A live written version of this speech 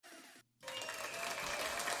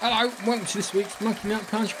Hello, welcome to this week's Monkey Nut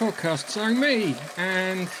Punch podcast, starring me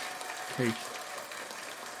and Keith.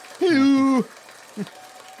 Hello.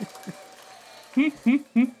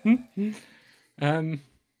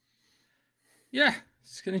 Yeah,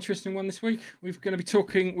 it's an interesting one this week. We're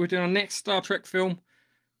doing our next Star Trek film,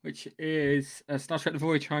 which is Star Trek The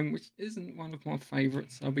Voyage Home, which isn't one of my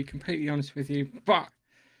favourites, I'll be completely honest with you, but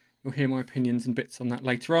you'll hear my opinions and bits on that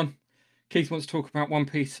later on. Keith wants to talk about One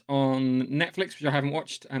Piece on Netflix, which I haven't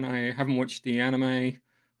watched, and I haven't watched the anime,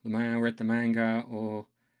 read the manga, or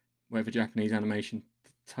whatever Japanese animation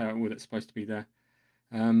title that's supposed to be there.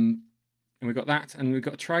 And we've got that, and we've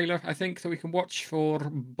got a trailer, I think, that we can watch for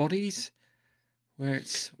Bodies, where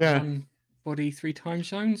it's one body, 3 time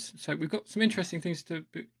zones. So we've got some interesting things to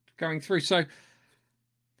be going through. So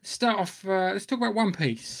start off, let's talk about One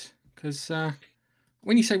Piece, because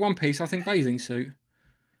when you say One Piece, I think bathing suit.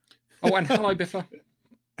 Oh, and hello, Biffa.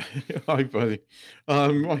 Hi, buddy.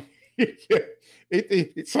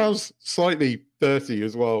 It sounds slightly dirty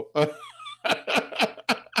as well.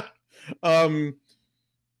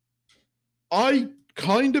 I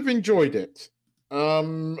kind of enjoyed it.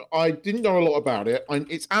 I didn't know a lot about it.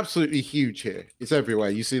 It's absolutely huge here. It's everywhere.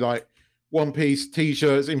 You see, like, One Piece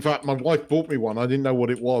t-shirts. In fact, my wife bought me one. I didn't know what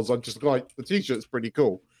it was. I just like the t-shirt's pretty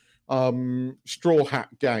cool. Straw Hat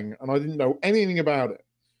Gang, and I didn't know anything about it.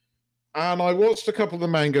 And I watched a couple of the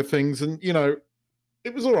manga things, and, you know,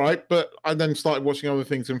 it was all right, but I then started watching other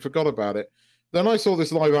things and forgot about it. Then I saw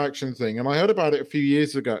this live action thing, and I heard about it a few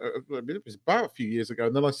years ago. It was about a few years ago,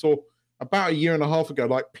 and then I saw about a year and a half ago,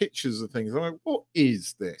 like, pictures of things. I'm like, what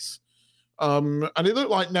is this? And it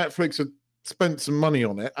looked like Netflix had spent some money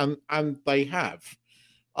on it, and they have.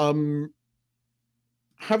 Having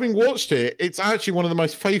watched it, it's actually one of the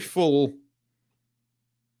most faithful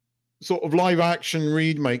sort of live action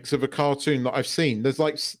remakes of a cartoon that I've seen. There's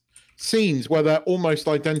like scenes where they're almost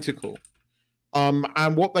identical.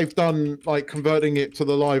 And what they've done, like converting it to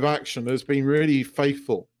the live action, has been really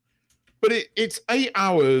faithful. But it's 8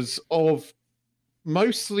 hours of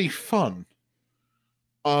mostly fun.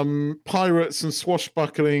 Pirates and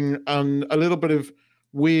swashbuckling and a little bit of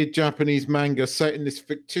weird Japanese manga set in this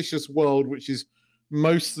fictitious world, which is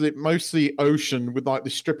mostly ocean with like the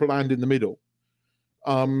strip of land in the middle.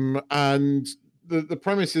 And the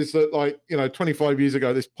premise is that, like, you know, 25 years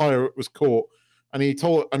ago, this pirate was caught, and he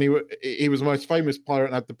was the most famous pirate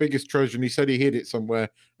and had the biggest treasure, and he said he hid it somewhere,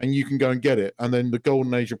 and you can go and get it. And then the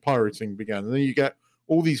golden age of pirating began, and then you get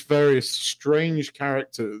all these various strange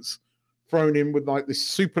characters thrown in with like this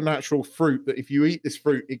supernatural fruit that if you eat this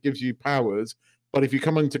fruit, it gives you powers, but if you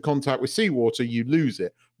come into contact with seawater, you lose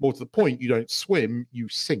it. More to the point, you don't swim, you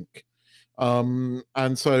sink.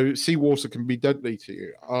 And so seawater can be deadly to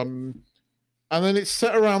you. And then it's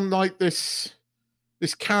set around like this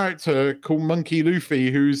character called Monkey Luffy,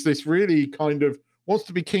 who's this really kind of wants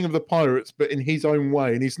to be king of the pirates, but in his own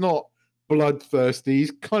way. And he's not bloodthirsty. He's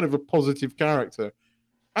kind of a positive character.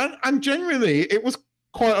 And generally, it was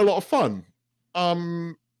quite a lot of fun.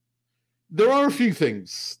 There are a few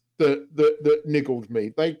things that niggled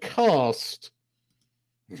me. They cast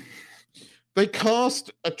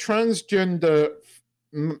a transgender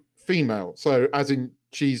female, so as in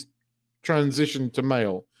she's transitioned to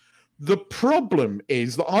male. The problem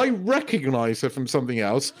is that I recognize her from something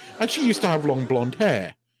else, and she used to have long blonde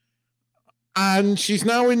hair. And she's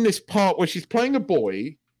now in this part where she's playing a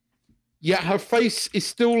boy, yet her face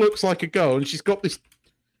still looks like a girl, and she's got this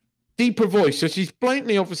deeper voice. So she's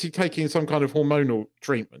blatantly obviously taking some kind of hormonal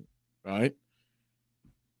treatment, right?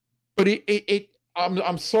 But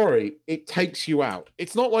I'm sorry, it takes you out.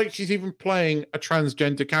 It's not like she's even playing a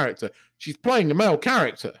transgender character. She's playing a male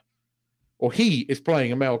character. Or he is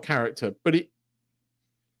playing a male character. But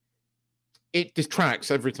it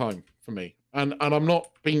distracts every time for me. And I'm not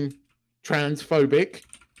being transphobic.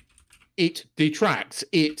 It detracts.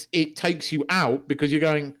 It takes you out because you're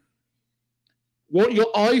going, what your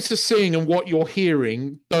eyes are seeing and what you're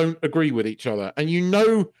hearing don't agree with each other. And you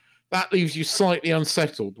know that leaves you slightly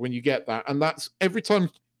unsettled when you get that. And that's every time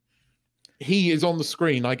he is on the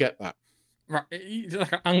screen, I get that. Right. It's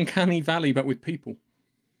like an uncanny valley, but with people.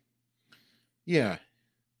 Yeah.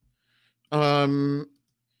 I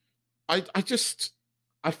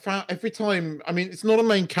found every time, I mean, it's not a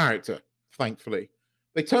main character, thankfully.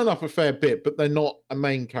 They turn up a fair bit, but they're not a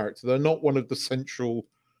main character. They're not one of the central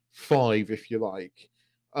 5, if you like.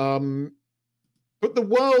 But the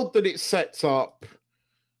world that it sets up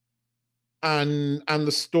and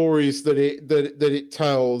the stories that it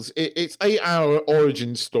tells, it's 8-hour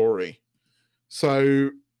origin story.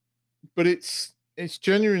 So, but it's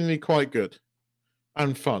genuinely quite good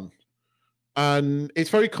and fun. and it's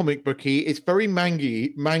very comic booky. It's very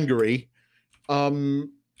mangery.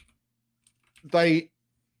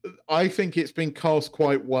 I think it's been cast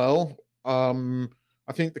quite well.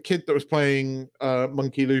 I think the kid that was playing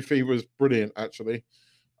Monkey Luffy was brilliant, actually.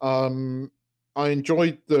 I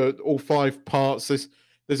enjoyed all 5 parts.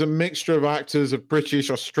 There's a mixture of actors, of British,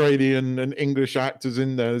 Australian, and English actors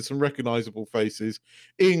in there. There's some recognizable faces.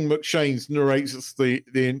 Ian McShane narrates the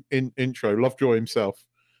intro, Lovejoy himself.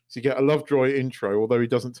 So you get a Lovejoy intro, although he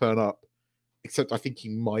doesn't turn up, except I think he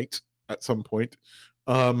might at some point.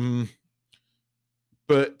 But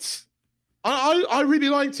I really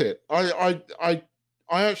liked it. I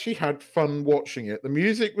actually had fun watching it. The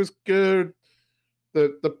music was good.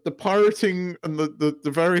 The pirating and the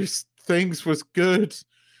various things was good.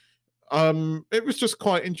 It was just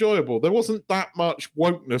quite enjoyable. There wasn't that much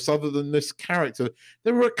wokeness other than this character.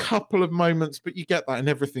 There were a couple of moments, but you get that in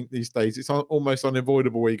everything these days. It's almost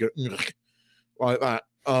unavoidable where you go like that.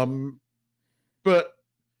 But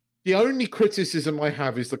the only criticism I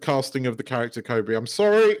have is the casting of the character Kobe. I'm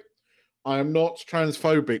sorry, I am not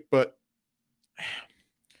transphobic, but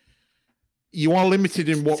you are limited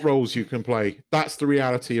in what roles you can play. That's the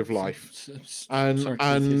reality of life. Sorry,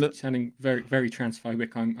 and sounding very, very transphobic.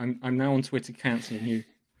 I'm now on Twitter cancelling you.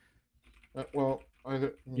 Well,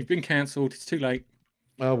 you've been cancelled. It's too late.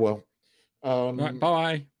 Oh well. Right,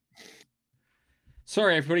 bye.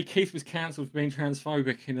 Sorry, everybody. Keith was cancelled for being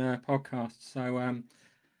transphobic in a podcast, so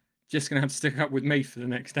just gonna have to stick up with me for the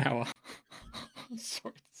next hour.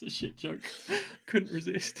 Sorry, it's a shit joke. Couldn't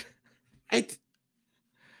resist.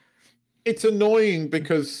 It's annoying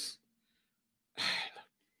because,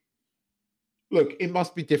 look, it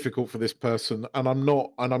must be difficult for this person, and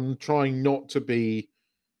I'm trying not to be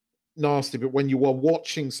nasty, but when you are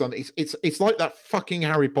watching something, it's like that fucking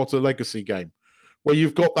Harry Potter Legacy game where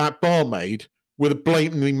you've got that barmaid with a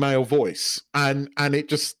blatantly male voice, and it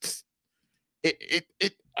just it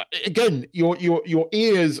again, your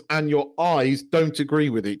ears and your eyes don't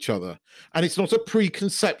agree with each other, and it's not a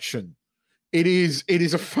preconception. It is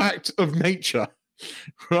a fact of nature,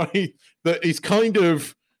 right? That is kind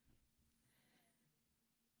of,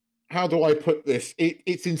 how do I put this?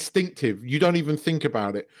 It's instinctive. You don't even think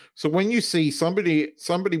about it. So when you see somebody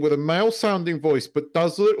with a male sounding voice but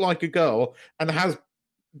does look like a girl and has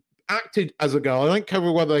acted as a girl, I don't care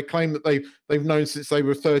whether they claim that they've known since they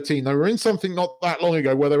were 13. They were in something not that long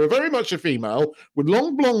ago where they were very much a female with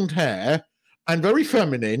long blonde hair and very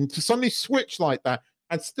feminine, to suddenly switch like that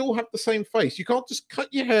and still have the same face. You can't just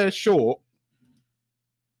cut your hair short.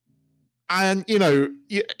 And,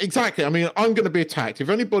 exactly. I mean, I'm going to be attacked. If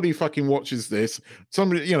anybody fucking watches this,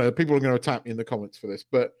 somebody, people are going to attack me in the comments for this,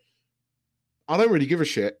 but I don't really give a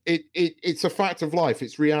shit. It's a fact of life.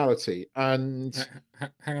 It's reality. And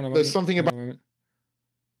hang on a moment. There's something about...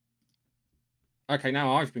 Okay,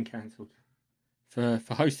 now I've been cancelled for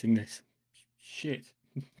hosting this. Shit.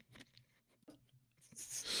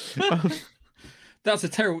 That's a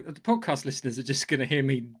terrible. The podcast listeners are just going to hear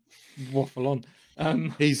me waffle on.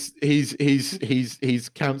 He's taking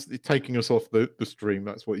us off the stream.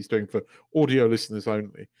 That's what he's doing for audio listeners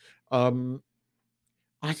only. I don't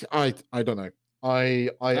know. I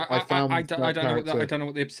don't know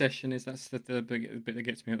what the obsession is. That's the bit that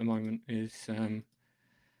gets me at the moment. Is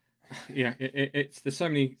it's there's so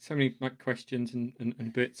many like questions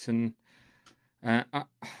and bits and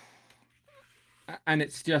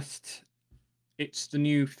it's just. It's the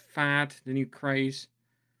new fad, the new craze.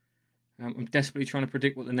 I'm desperately trying to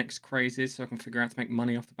predict what the next craze is so I can figure out to make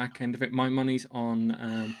money off the back end of it. My money's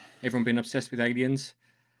on everyone being obsessed with aliens.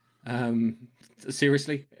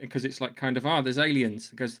 Seriously, because it's like kind of, there's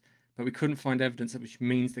aliens. But we couldn't find evidence, which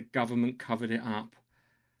means the government covered it up.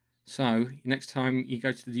 So next time you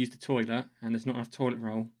go to use the toilet and there's not enough toilet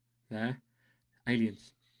roll there,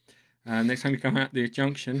 aliens. Next time you come out the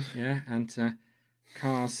junction, and...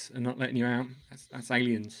 cars are not letting you out. That's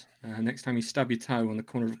aliens. Next time you stub your toe on the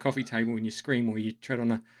corner of a coffee table and you scream, or you tread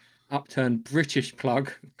on a upturned British plug,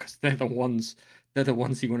 because they're the ones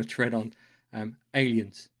you want to tread on.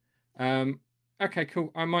 Aliens. Okay,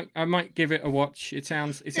 cool. I might give it a watch. It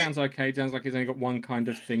sounds okay. It sounds like it's only got one kind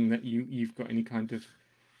of thing that you've got any kind of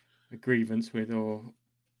a grievance with or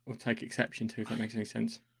take exception to, if that makes any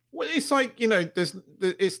sense. Well, it's like,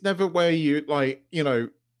 it's never where you like,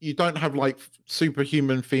 you don't have like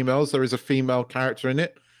superhuman females. There is a female character in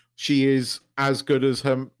it. She is as good as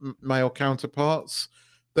her male counterparts.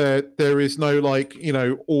 There is no like,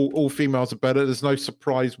 all females are better. There's no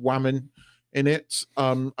surprise woman in it.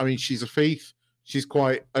 I mean, she's a thief. She's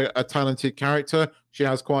quite a talented character. She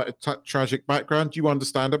has quite a tragic background. You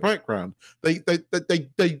understand her background. They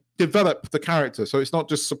develop the character, so it's not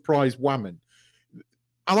just surprise whamming.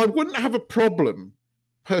 And I wouldn't have a problem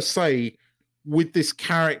per se with this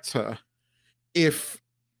character if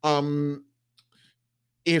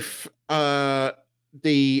if it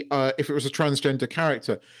was a transgender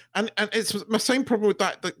character, and it's my same problem with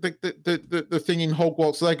that the thing in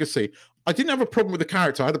Hogwarts Legacy. I didn't have a problem with the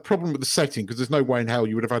character. I had a problem with the setting because there's no way in hell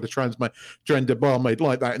you would have had a transgender barmaid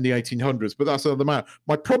like that in the 1800s. But that's another matter.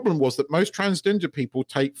 My problem was that most transgender people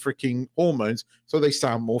take freaking hormones, so they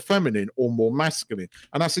sound more feminine or more masculine,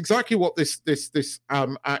 and that's exactly what this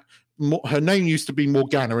her name used to be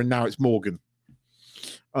Morgana, and now it's Morgan.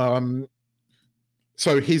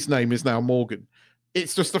 So his name is now Morgan.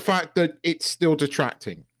 It's just the fact that it's still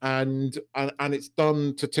detracting, and it's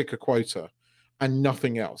done to tick a quota and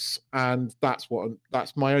nothing else. And that's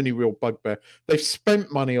my only real bugbear. They've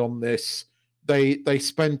spent money on this. They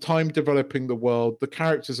spend time developing the world. The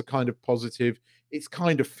characters are kind of positive. It's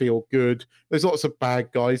kind of feel good. There's lots of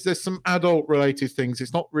bad guys. There's some adult related things.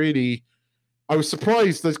 It's not really. I was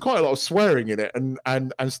surprised. There's quite a lot of swearing in it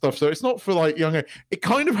and stuff. So it's not for like younger. It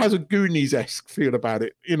kind of has a Goonies-esque feel about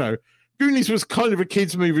it. You know, Goonies was kind of a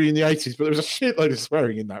kids' movie in the 80s, but there was a shitload of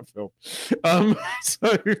swearing in that film. Oh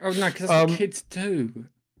no, because that's what kids do.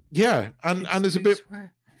 Yeah, and there's a bit,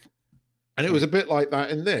 swear. And it was a bit like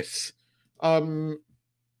that in this. There's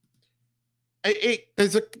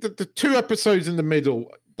the 2 episodes in the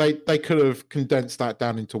middle. They could have condensed that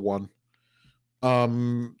down into one.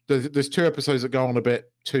 There's 2 episodes that go on a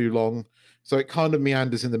bit too long, so it kind of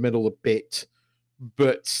meanders in the middle a bit.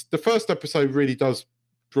 But the first episode really does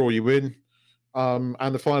draw you in,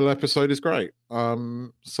 and the final episode is great.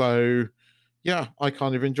 So yeah, I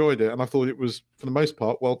kind of enjoyed it, and I thought it was, for the most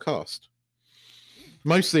part, well cast.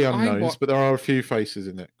 Mostly unknowns, but there are a few faces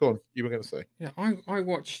in it. Go on, you were going to say. Yeah, I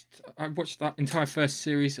watched that entire first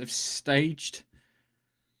series of Staged,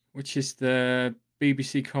 which is the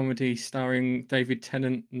BBC comedy starring David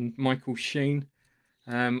Tennant and Michael Sheen.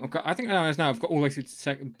 I've got all the way through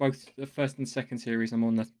both the first and second series. I'm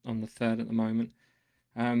on the third at the moment.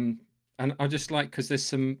 And I just like, because there's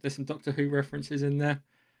some Doctor Who references in there,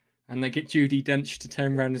 and they get Judi Dench to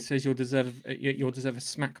turn around and says you'll deserve a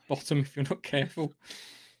smack bottom if you're not careful.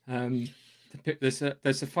 There's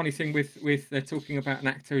a funny thing with they're talking about an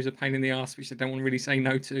actor who's a pain in the ass, which they don't want to really say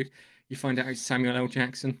no to. You find out it's Samuel L.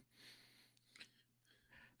 Jackson.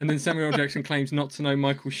 And then Samuel L. Jackson claims not to know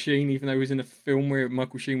Michael Sheen, even though he was in a film where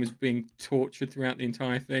Michael Sheen was being tortured throughout the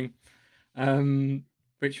entire thing,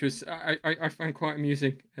 which was I found quite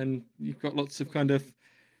amusing. And you've got lots of kind of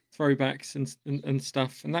throwbacks and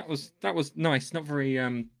stuff, and that was nice. Not very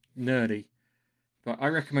nerdy, but I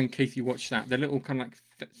recommend, Keith, you watch that. They're little kind of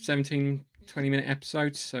like 17, 20-minute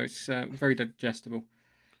episodes, so it's very digestible.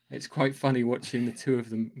 It's quite funny watching the two of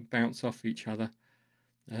them bounce off each other.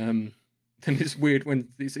 And it's weird when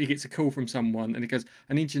he gets a call from someone and he goes,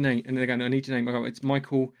 "I need your name," and they go, "I need your name." I go, "It's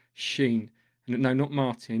Michael Sheen." And no, not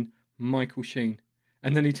Martin, Michael Sheen.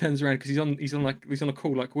 And then he turns around because he's on a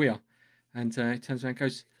call like we are, and he turns around and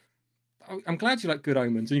goes, "Oh, I'm glad you like Good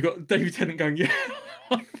Omens." And you got David Tennant going, "Yeah,"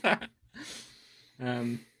 like that.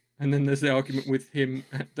 And then there's the argument with him.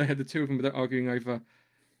 They had the two of them arguing over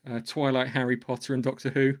Twilight, Harry Potter, and Doctor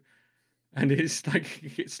Who. And it's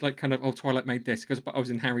like kind of, "Oh, Twilight made this." He goes, "But I was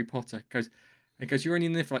in Harry Potter." He goes, "You're only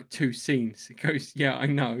in there for like 2 scenes." He goes, "Yeah, I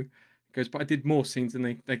know." He goes, "But I did more scenes and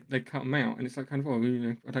they cut them out." And it's like, kind of, "Oh, you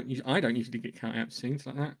know, I don't usually get cut out scenes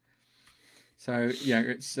like that." So yeah,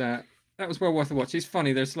 it's that was well worth a watch. It's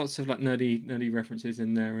funny. There's lots of like nerdy references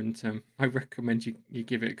in there, and I recommend you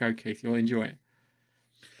give it a go, Keith. You'll enjoy it.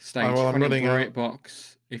 Stage. Oh, well, I'm running out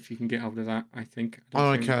box if you can get hold of that. I think.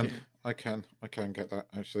 I can get that,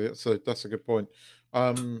 actually. That's a good point.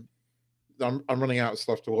 I'm running out of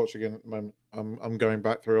stuff to watch again at the moment. I'm going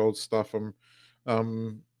back through old stuff. I'm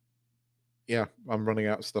running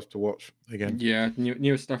out of stuff to watch again. Yeah,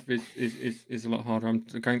 newer stuff is a lot harder. I'm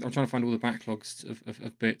trying to find all the backlogs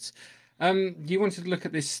of bits. You wanted to look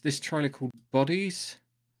at this trailer called Bodies?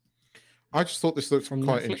 I just thought this looked from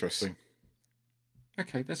quite Netflix. Interesting.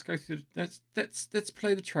 Okay, let's go through. Let's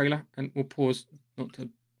play the trailer, and we'll pause not to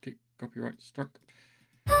get copyright struck.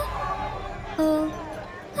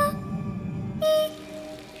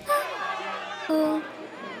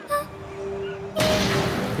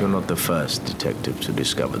 You're not the first detective to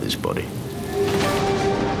discover this body.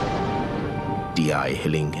 D.I.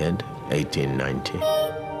 Hillinghead, 1890.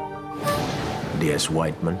 D.S.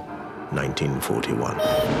 Whiteman, 1941.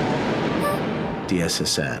 D.S.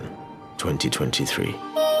 Hassan, 2023.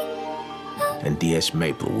 And D.S.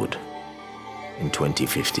 Maplewood, in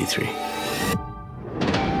 2053.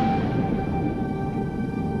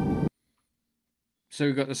 So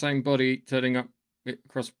we've got the same body turning up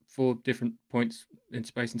across 4 different points in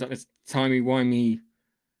space and time. There's timey-wimey,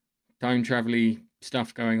 time-travel-y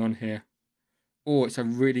stuff going on here. Or it's a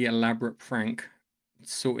really elaborate prank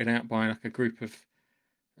sorted out by like a group of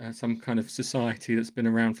some kind of society that's been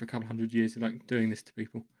around for a couple hundred years, like doing this to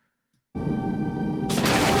people.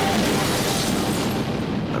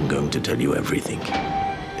 I'm going to tell you everything.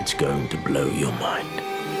 It's going to blow your mind.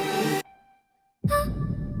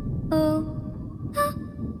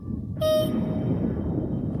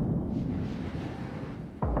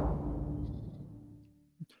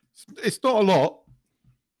 It's not a lot,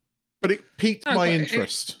 but it piqued my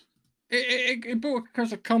interest. It brought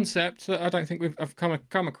across a concept that I don't think I've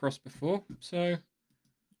come across before. So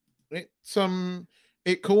it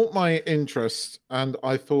caught my interest, and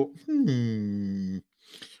I thought,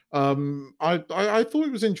 I thought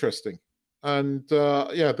it was interesting, and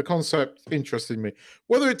the concept interested me.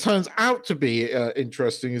 Whether it turns out to be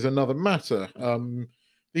interesting is another matter.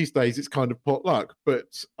 These days, it's kind of potluck,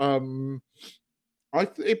 but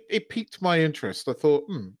it piqued my interest. I thought,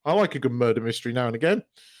 I like a good murder mystery now and again.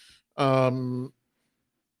 I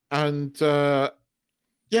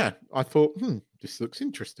thought, this looks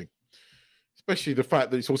interesting. Especially the fact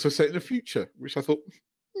that it's also set in the future, which I thought,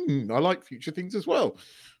 I like future things as well.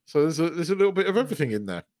 So there's a little bit of everything in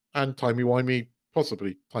there. And possibly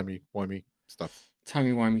timey-wimey stuff.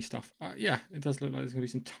 Timey-wimey stuff. Yeah, it does look like there's going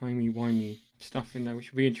to be some timey-wimey stuff in there,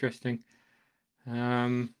 which will be interesting.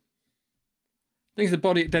 I think it's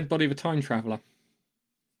the dead body of a time traveler.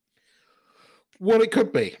 Well, it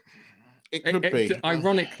could be. It could be.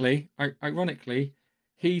 Ironically,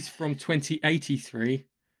 he's from 2083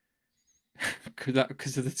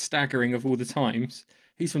 because of the staggering of all the times.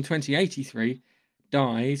 He's from 2083,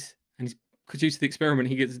 dies, and he's due to the experiment,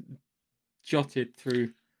 he gets jotted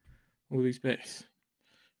through all these bits.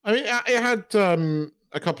 I mean, it had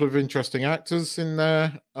a couple of interesting actors in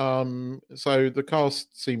there. So the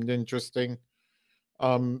cast seemed interesting.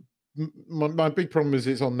 My big problem is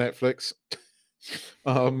it's on Netflix.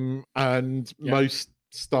 Most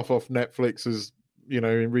stuff off Netflix is,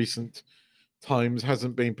 in recent times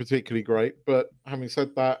hasn't been particularly great. But having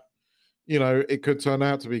said that, it could turn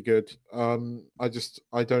out to be good. I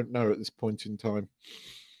don't know at this point in time.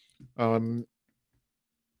 I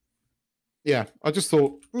just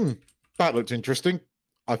thought, that looked interesting.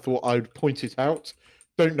 I thought I'd point it out.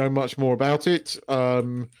 Don't know much more about it.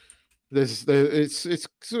 There's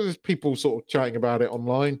people sort of chatting about it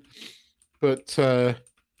online, but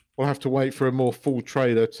we'll have to wait for a more full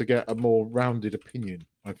trailer to get a more rounded opinion,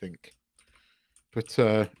 I think. But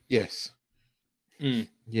yes.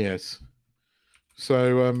 Yes.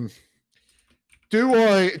 So do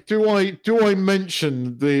I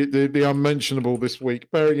mention the unmentionable this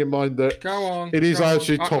week, bearing in mind that it is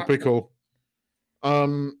actually topical.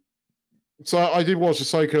 So I did watch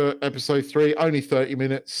Ahsoka episode 3, only 30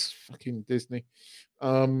 minutes. Fucking Disney.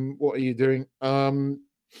 What are you doing?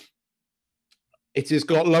 It has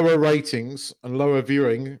got lower ratings and lower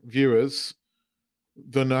viewers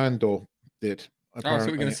than Andor did. Apparently.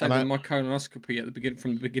 So we're going to say my colonoscopy at the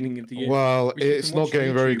beginning of the year. Well, it's not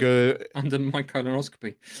getting very good under my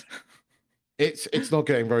colonoscopy. It's not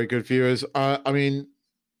getting very good viewers. I mean,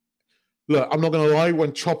 look, I'm not going to lie.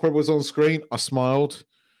 When Chopper was on screen, I smiled.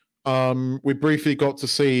 We briefly got to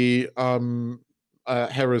see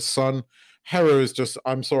Hera's son. Hera is just,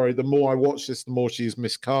 I'm sorry, the more I watch this, the more she is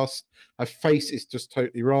miscast. Her face is just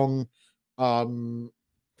totally wrong. I'm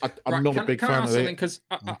not a big fan of it. Because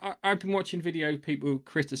I've been watching people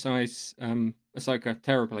criticize Ahsoka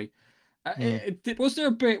terribly. Was there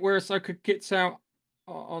a bit where Ahsoka gets out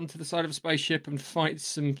onto the side of a spaceship and fights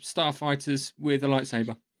some starfighters with a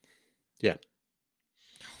lightsaber? Yeah.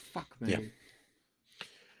 Oh, fuck me. Yeah.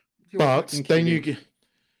 But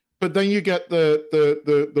then you get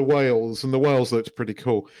the whales, and the whales looked pretty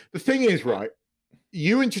cool. The thing is, right,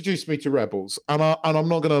 you introduced me to Rebels, and I'm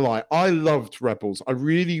not going to lie, I loved Rebels. I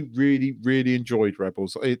really, really, really enjoyed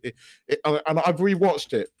Rebels. And I've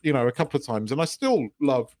rewatched it, a couple of times, and I still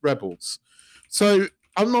love Rebels. So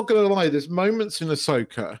I'm not going to lie, there's moments in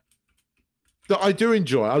Ahsoka that I do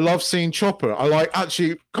enjoy. I love seeing Chopper. I like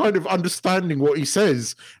actually kind of understanding what he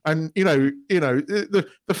says, and the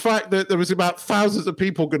fact that there was about thousands of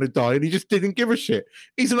people going to die, and he just didn't give a shit.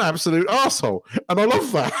 He's an absolute asshole, and I love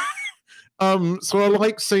that. So I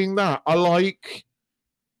like seeing that. I like,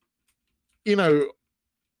 there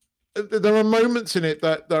are moments in it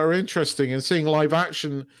that are interesting, and seeing live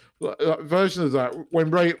action version of that when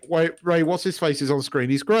Ray, what's his face is on screen,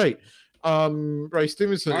 he's great. Ray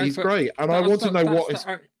Stevenson. He's great, and I want to know what is.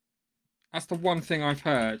 That's the one thing I've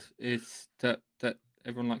heard is that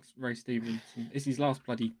everyone likes Ray Stevenson. It's his last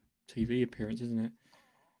bloody TV appearance, isn't it?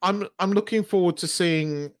 I'm looking forward to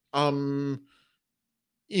seeing the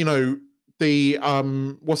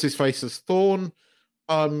what's his face as Thorn.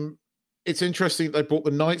 It's interesting they brought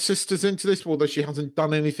the Night Sisters into this, although she hasn't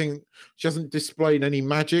done anything. She hasn't displayed any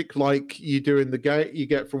magic like you do in the game. You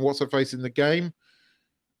get from what's her face in the game,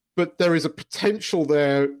 but there is a potential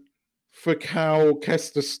there for Cal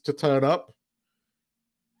Kestis to turn up.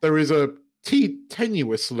 There is a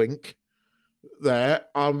tenuous link there,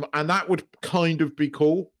 and that would kind of be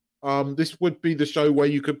cool. This would be the show where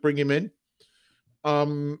you could bring him in.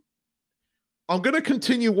 I'm going to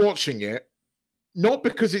continue watching it, not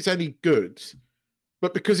because it's any good,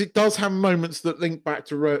 but because it does have moments that link back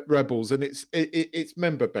to Rebels, and it's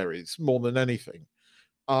member berries more than anything.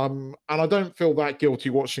 And I don't feel that guilty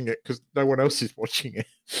watching it because no one else is watching it.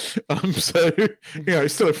 So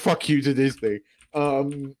it's still a fuck you to Disney,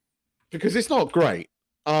 because it's not great.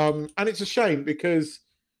 And it's a shame because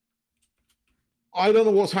I don't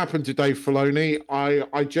know what's happened to Dave Filoni.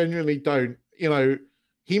 I genuinely don't.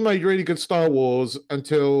 He made really good Star Wars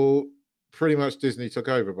until pretty much Disney took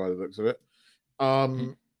over by the looks of it.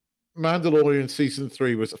 Mandalorian season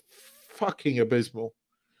 3 was fucking abysmal.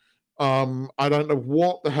 I don't know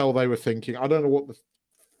what the hell they were thinking. I don't know what the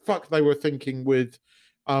fuck they were thinking with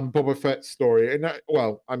Boba Fett's story. And I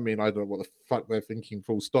don't know what the fuck they're thinking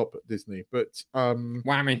full stop at Disney. But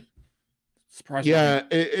whammy. Surprise. Yeah,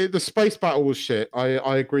 the space battle was shit.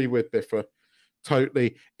 I agree with Biffa.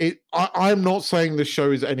 Totally. I'm not saying this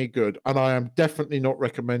show is any good, and I am definitely not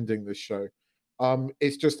recommending this show.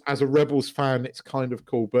 It's just as a Rebels fan, it's kind of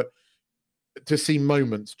cool, but to see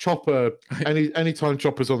moments, Chopper, anytime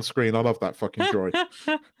Chopper's on screen, I love that fucking droid.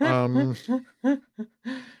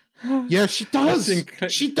 Yeah, she does.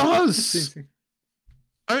 She does.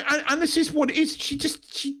 And this is what it is. She's.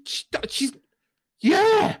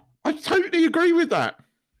 Yeah, I totally agree with that.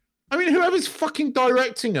 I mean, whoever's fucking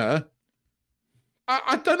directing her.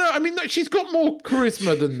 I don't know. I mean, she's got more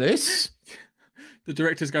charisma than this. The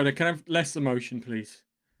director's going, can I have less emotion, please?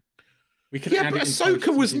 We can but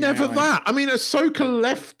Ahsoka was never that. I mean, Ahsoka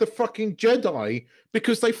left the fucking Jedi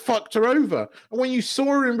because they fucked her over. And when you saw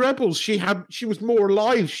her in Rebels, she was more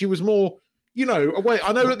alive. She was more, away.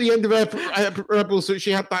 I know at the end of Rebels that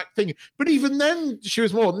she had that thing, but even then she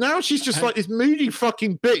was more. Now she's just like this moody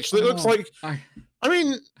fucking bitch that looks like. Hang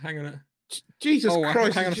on. Jesus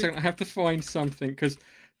Christ! Hang on a second. I have to find something because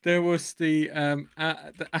there was the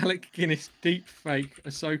Alec Guinness deep fake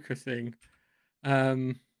Ahsoka thing,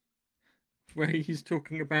 where he's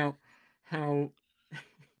talking about how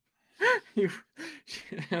Luke's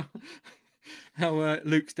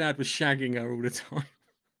dad was shagging her all the time.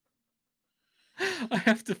 I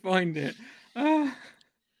have to find it.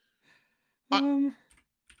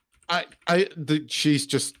 She's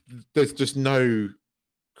just there's just no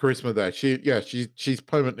charisma there. She's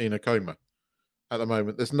permanently in a coma at the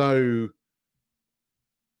moment. There's no.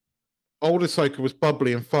 Old Ahsoka was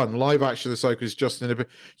bubbly and fun. Live action Ahsoka is just in a bit.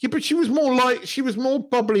 Yeah, but she was more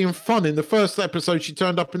bubbly and fun in the first episode. She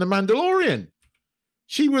turned up in The Mandalorian.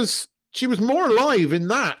 She was more alive in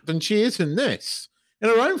that than she is in this. In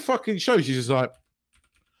her own fucking show, she's just like.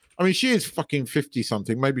 I mean, she is fucking 50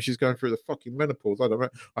 something. Maybe she's going through the fucking menopause. I don't know.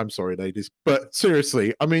 I'm sorry, ladies, but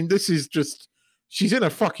seriously, I mean, this is just. She's in a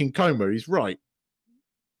fucking coma. He's right.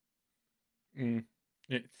 There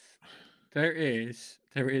is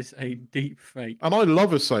a deep fake, and I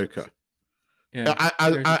love Ahsoka.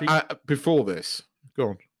 Yeah. Before this, go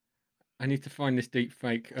on. I need to find this deep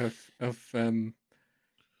fake of the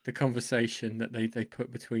conversation that they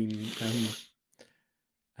put between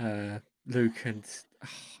Luke and.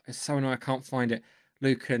 It's so annoying. I can't find it.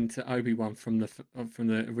 Luke and Obi-Wan from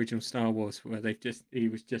the original Star Wars, where he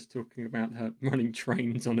was just talking about her running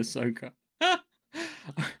trains on Ahsoka.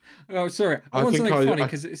 Oh, sorry. I want something funny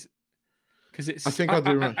because it's. I think I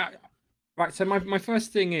do. Right. So my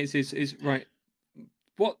first thing is right.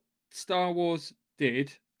 What Star Wars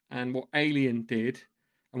did and what Alien did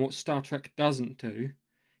and what Star Trek doesn't do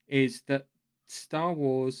is that Star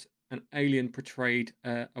Wars and Alien portrayed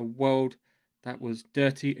a world that was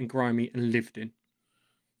dirty and grimy and lived in.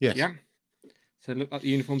 Yes. Yeah. So it looked like the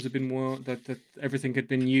uniforms had been worn, that everything had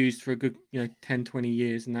been used for a good 10, 20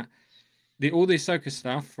 years, and that all the Ahsoka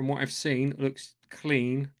stuff, from what I've seen, looks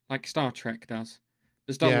clean like Star Trek does.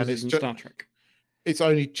 The Star Wars isn't Star Trek. It's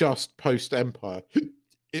only just post Empire.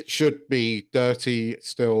 It should be dirty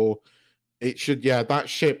still. It should, that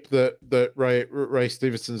ship that Ray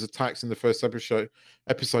Stevenson's attacks in the first episode,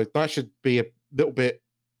 that should be a little bit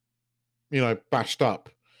bashed up,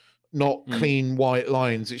 not clean white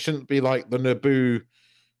lines. It shouldn't be like the Naboo,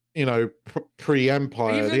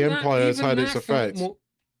 pre-Empire. The Empire has had its effects.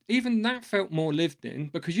 Even that felt more lived in,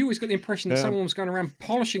 because you always got the impression that someone was going around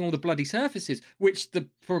polishing all the bloody surfaces, which the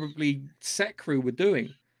probably set crew were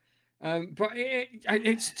doing. But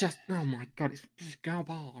it's just, oh my god, it's just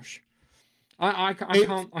garbage. I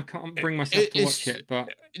can't bring myself to watch it, but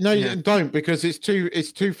no, don't, because it's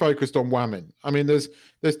too focused on whamming. I mean, there's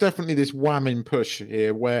definitely this whamming push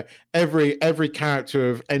here where every character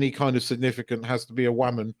of any kind of significance has to be a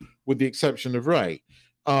whammon, with the exception of Rey.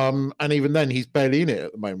 And even then, he's barely in it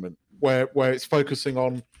at the moment. Where it's focusing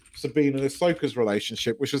on Sabine and Ahsoka's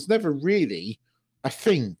relationship, which was never really a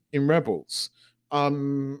thing in Rebels.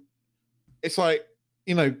 It's like,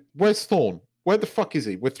 where's Thorne? Where the fuck is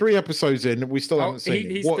he? We're 3 episodes in and we still haven't seen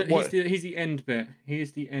him. He's the end bit. He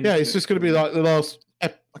is the end. Yeah, it's just going to be like the last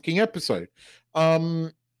fucking episode.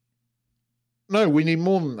 No, we need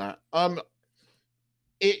more than that.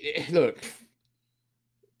 Look,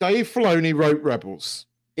 Dave Filoni wrote Rebels.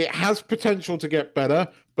 It has potential to get better,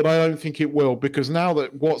 but I don't think it will, because now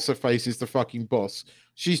that What's-Her-Face is the fucking boss,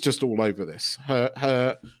 she's just all over this.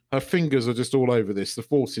 Her fingers are just all over this. The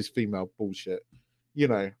Force is female bullshit.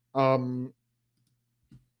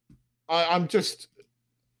 I'm just...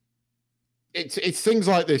 It's things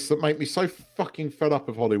like this that make me so fucking fed up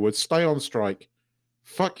of Hollywood. Stay on strike.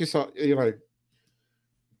 Fuck yourself,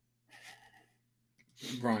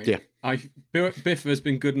 Right. Yeah. Biff has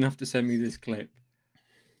been good enough to send me this clip,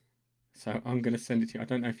 so I'm going to send it to you. I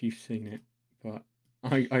don't know if you've seen it, but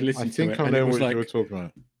I listened to it. I think I know what you were talking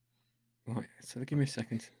about. Right, so give me a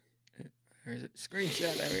second. Where is it? Screen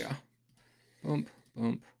share, there we are. Bump,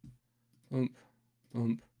 bump, bump,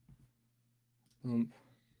 bump, bump.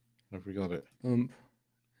 Have we got it? Bump.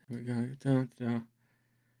 Here we go. Da, da.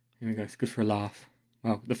 Here we go. It's good for a laugh.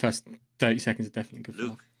 Well, the first 30 seconds are definitely good for a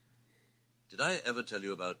laugh. Did I ever tell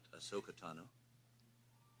you about Ahsoka Tano?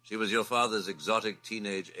 She was your father's exotic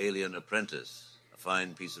teenage alien apprentice, a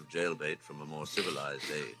fine piece of jailbait from a more civilized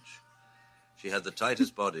age. She had the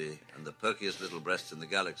tightest body and the perkiest little breasts in the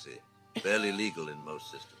galaxy, barely legal in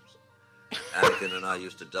most systems. Anakin and I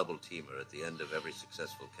used to double team her at the end of every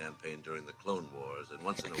successful campaign during the Clone Wars, and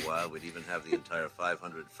once in a while we'd even have the entire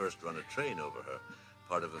 500 first runner train over her,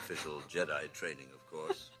 part of official Jedi training, of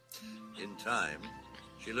course. In time,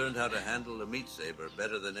 she learned how to handle a meat saber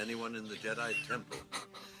better than anyone in the Jedi Temple.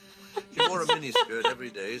 She wore a miniskirt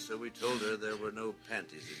every day, so we told her there were no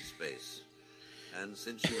panties in space. And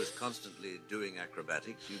since she was constantly doing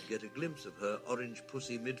acrobatics, you'd get a glimpse of her orange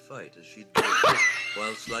pussy mid-fight as she'd do a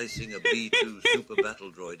while slicing a B-2 super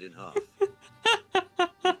battle droid in half.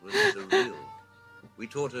 It was surreal. We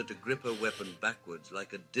taught her to grip her weapon backwards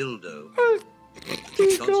like a dildo.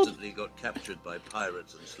 She constantly got captured by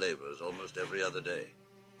pirates and slavers almost every other day.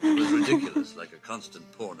 It was ridiculous, like a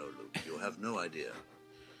constant porno loop. You have no idea.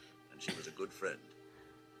 And she was a good friend.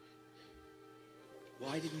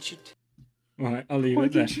 Why didn't you... Right, I'll leave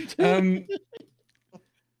it there.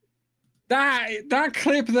 That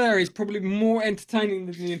clip there is probably more entertaining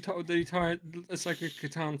than the entire Ahsoka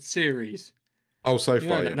Tano series. Oh, so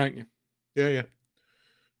far, yeah. Don't you?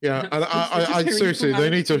 Yeah. And I seriously,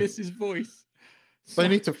 they need to. His voice. They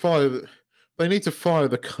need to fire. They need to fire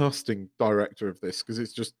the casting director of this, because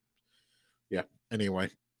it's just. Yeah.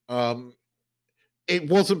 Anyway, it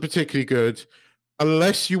wasn't particularly good.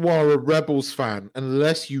 Unless you are a Rebels fan,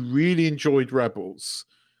 unless you really enjoyed Rebels,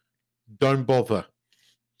 don't bother.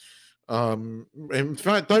 In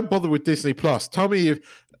fact, don't bother with Disney Plus. Tell me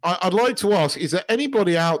if I'd like to ask: is there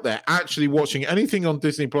anybody out there actually watching anything on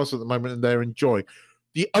Disney Plus at the moment and they're enjoying?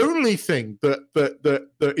 The only thing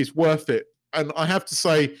that is worth it, and I have to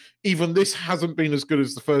say, even this hasn't been as good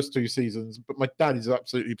as the first 2 seasons, but my dad is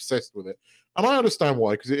absolutely obsessed with it, and I understand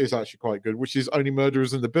why, because it is actually quite good. Which is Only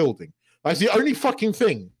Murderers in the Building. That's the only fucking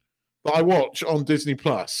thing that I watch on Disney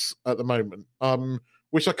Plus at the moment,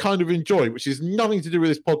 which I kind of enjoy, which is nothing to do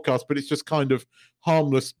with this podcast, but it's just kind of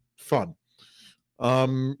harmless fun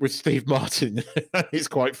with Steve Martin. It's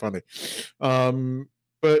quite funny.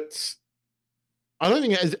 But I don't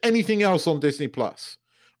think there's anything else on Disney Plus.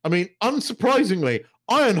 I mean, unsurprisingly,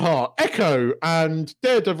 Ironheart, Echo, and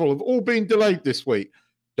Daredevil have all been delayed this week.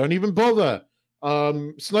 Don't even bother.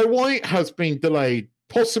 Snow White has been delayed.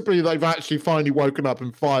 Possibly they've actually finally woken up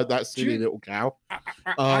and fired that silly little cow.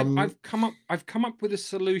 I've come up with a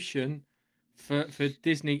solution for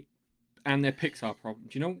Disney and their Pixar problem.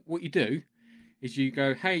 Do you know what you do? Is you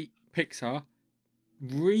go, hey Pixar,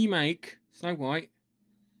 remake Snow White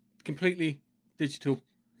completely digital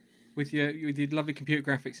with your lovely computer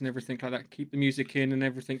graphics and everything like that. Keep the music in and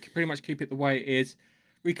everything. Pretty much keep it the way it is.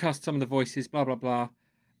 recast some of the voices, blah blah blah,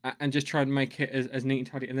 and just try and make it as neat and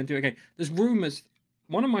tidy, and then do it again. There's rumours.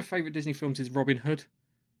 One of my favourite Disney films is Robin Hood.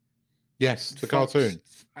 Yes, the cartoon.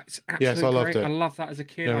 It's Yes, I loved great. it. I love that as a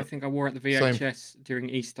kid. Yeah. I think I wore it at the VHS during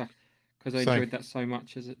Easter because I enjoyed that so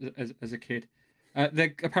much as a kid.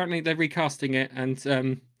 They're recasting it, and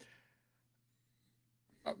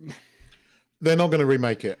they're not going to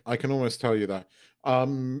remake it. I can almost tell you that.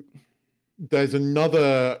 There's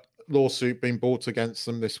another lawsuit being brought against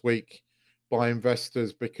them this week by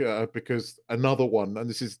investors because another one, and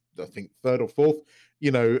this is I think third or fourth,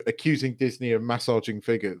 accusing Disney of massaging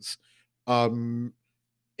figures.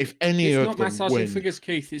 If any of them win, it's not massaging figures,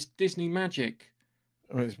 Keith. It's Disney magic.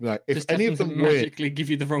 If any of them magically give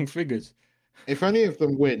you the wrong figures. If any of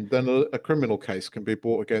them win, then a criminal case can be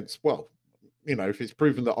brought against. Well, if it's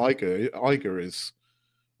proven that Iger is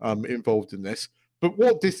involved in this. But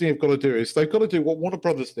what Disney have got to do is they've got to do what Warner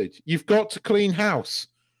Brothers did. You've got to clean house.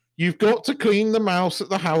 You've got to clean the mouse at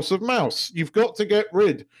the House of Mouse. You've got to get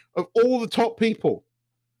rid of all the top people.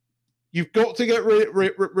 You've got to get rid of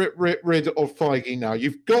Feige now.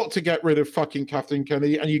 You've got to get rid of fucking Kathleen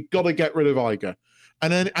Kennedy, and you've got to get rid of Iger,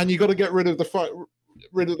 and you got to get rid of the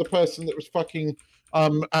person that was fucking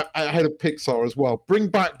ahead of Pixar as well. Bring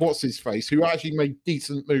back what's his face, who actually made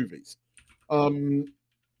decent movies. I'm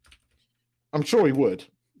sure he would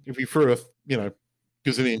if you threw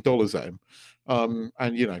 $gazillion at him,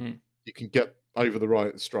 and you can get over the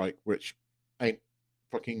riot strike, which ain't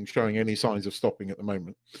fucking showing any signs of stopping at the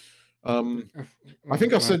moment. I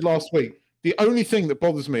think I said last week, the only thing that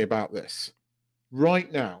bothers me about this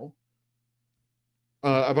right now,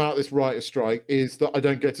 about this writer strike, is that I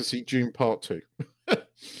don't get to see June Part 2.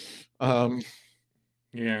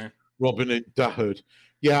 Yeah. Robin Hood.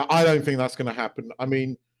 Yeah, I don't think that's going to happen. I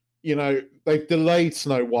mean, they've delayed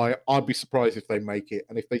Snow White. I'd be surprised if they make it.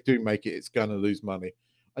 And if they do make it, it's going to lose money.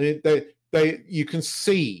 I mean, you can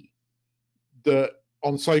see that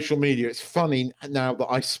on social media. It's funny now that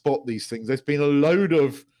I spot these things. There's been a load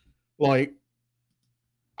of I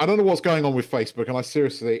don't know what's going on with Facebook, and I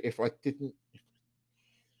seriously, if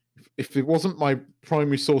it wasn't my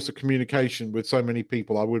primary source of communication with so many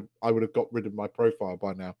people, I would have got rid of my profile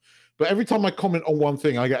by now. But every time I comment on one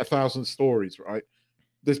thing, I get 1,000 stories, right?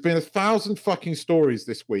 There's been 1,000 fucking stories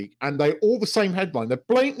this week, and they all the same headline. They're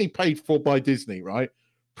blatantly paid for by Disney, right?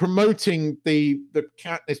 Promoting the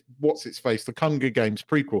Katniss, what's its face, the Hunger Games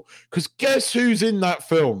prequel. Because guess who's in that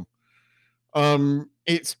film?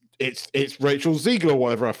 It's Rachel Ziegler, or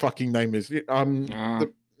whatever her fucking name is.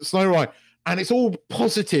 The Snow White. And it's all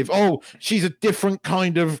positive. Oh, she's a different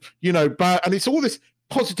kind of, bad. And it's all this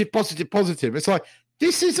positive. It's like,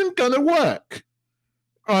 this isn't going to work.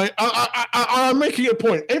 I'm making a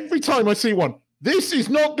point. Every time I see one, this is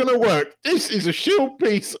not going to work. This is a shield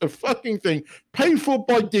piece of fucking thing paid for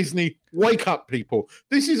by Disney. Wake up, people.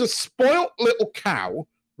 This is a spoilt little cow,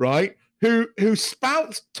 right? Who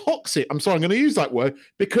spouts toxic. I'm sorry, I'm going to use that word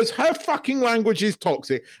because her fucking language is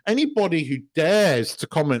toxic. Anybody who dares to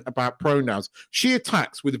comment about pronouns, she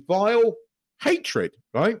attacks with vile hatred,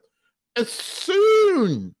 right? As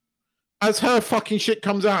soon as her fucking shit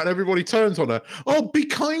comes out and everybody turns on her, oh, be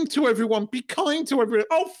kind to everyone. Be kind to everyone.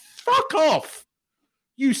 Oh, fuck off.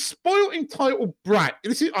 You spoiled entitled brat.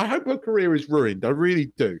 I hope her career is ruined. I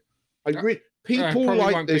really do. People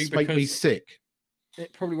like this make me sick.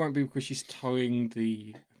 It probably won't be because she's towing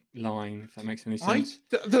the line, if that makes any sense.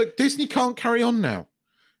 Disney can't carry on now.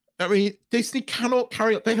 I mean, Disney cannot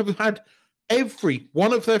carry on. They have had every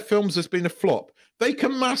one of their films has been a flop. They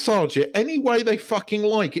can massage it any way they fucking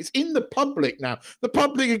like. It's in the public now. The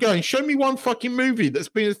public are going, show me one fucking movie that's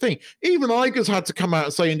been a thing. Even Iger's had to come out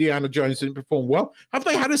and say Indiana Jones didn't perform well. Have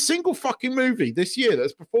they had a single fucking movie this year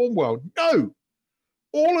that's performed well? No.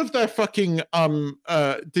 All of their fucking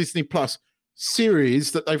Disney Plus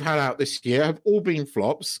series that they've had out this year have all been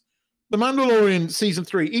flops. The Mandalorian season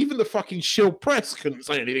 3, even the fucking shill press couldn't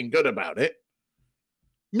say anything good about it.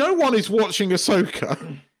 No one is watching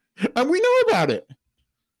Ahsoka, and we know about it.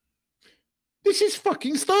 This is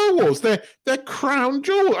fucking Star Wars. They're crown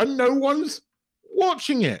jewel, and no one's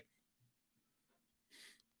watching it.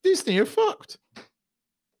 Disney are fucked,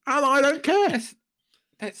 and I don't care.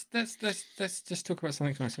 Let's just talk about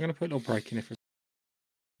something nice. I'm going to put a little break in it for.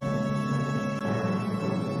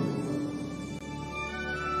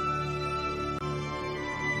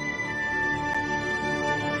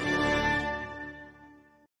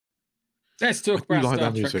 Let's talk about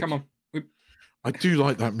Star Trek. Come on. I do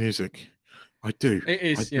like that music. I do. It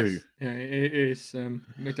is. I do. Yeah, it is.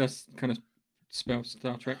 It does kind of spell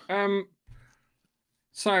Star Trek.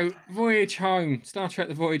 So, Voyage Home, Star Trek: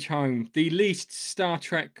 The Voyage Home, the least Star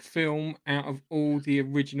Trek film out of all the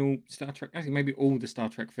original Star Trek. I think maybe all the Star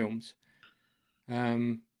Trek films.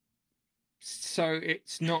 So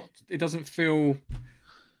it's not. It doesn't feel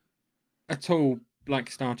at all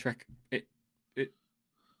like Star Trek. It.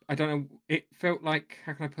 I don't know. It felt like.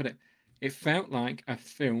 How can I put it? It felt like a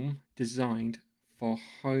film designed for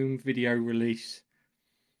home video release.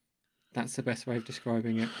 That's the best way of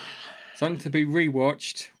describing it. Something to be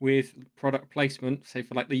rewatched with product placement, say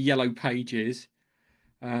for like the yellow pages.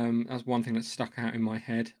 That's one thing that stuck out in my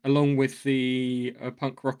head, along with the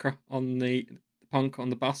punk rocker on the punk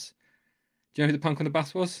on the bus. Do you know who the punk on the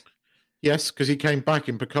bus was? Yes, because he came back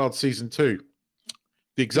in Picard season 2.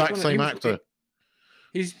 The exact same actor.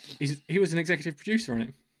 He was an executive producer on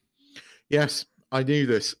it. Yes, I knew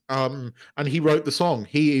this. And he wrote the song.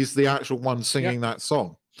 He is the actual one singing that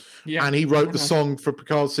song. Yeah, and he wrote the song for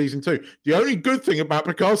Picard season 2. The only good thing about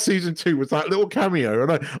Picard season 2 was that little cameo,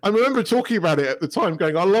 and I remember talking about it at the time,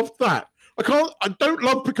 going, "I loved that." I don't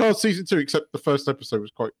love Picard season 2, except the first episode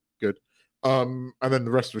was quite good, and then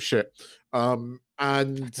the rest was shit. And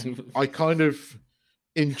I kind of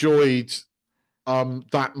enjoyed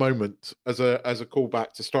that moment as a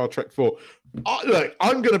callback to Star Trek 4. Look,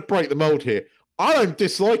 I'm going to break the mold here. I don't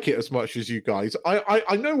dislike it as much as you guys.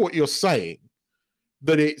 I know what you're saying.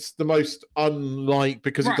 That it's the most unlike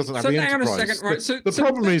because it doesn't have the Enterprise. Second, right? The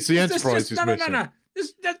problem is the Enterprise is missing.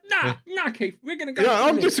 No, Keith. We're going to go. Yeah,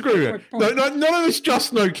 I'm disagreeing. No, none of this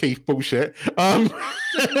just no Keith bullshit.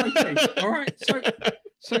 Just no Keith. All right.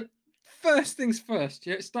 So first things first.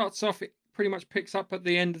 Yeah, it starts off. It pretty much picks up at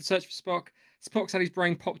the end of the search for Spock. Spock's had his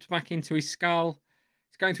brain popped back into his skull.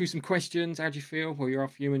 He's going through some questions. How do you feel? Well, you're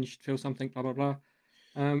off human. You should feel something. Blah blah blah.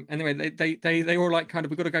 Anyway, they were like kind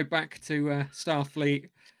of, we've got to go back to Starfleet.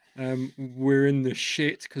 We're in the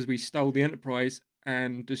shit because we stole the Enterprise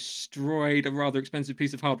and destroyed a rather expensive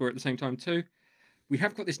piece of hardware at the same time too. We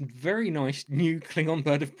have got this very nice new Klingon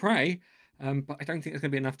bird of prey, but I don't think it's going to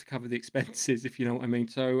be enough to cover the expenses, if you know what I mean.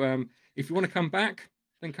 So if you want to come back,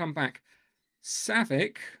 then come back.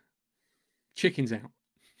 Savick, chickens out.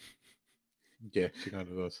 Yeah, she kind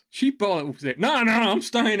of does. She bottles it. No, I'm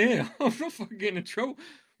staying here. I'm not fucking getting in trouble.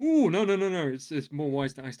 Oh, no. It's more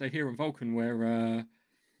wise that I stay here on Vulcan, where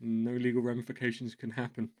no legal ramifications can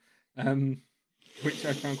happen. Which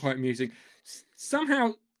I found quite amusing.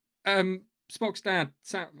 Somehow, Spock's dad,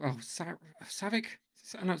 Savick?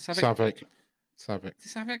 No, Savick.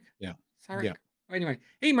 Savick? Yeah. Sarek? Yeah. Anyway,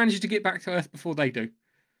 he manages to get back to Earth before they do,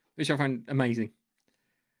 which I find amazing.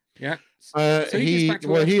 Yeah. So he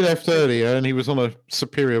left earlier and he was on a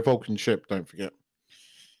superior Vulcan ship, don't forget.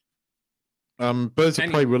 Birds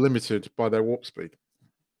of prey were limited by their warp speed.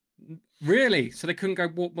 Really? So they couldn't go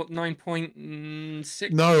warp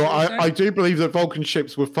 9.6? No, I do believe that Vulcan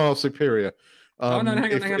ships were far superior. Hang on. So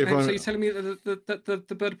you're telling me that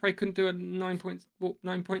the bird of prey couldn't do a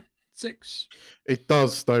 9.6? It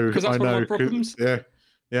does, though. Because that's one of my problems. Yeah,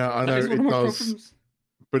 I know it does. Problems.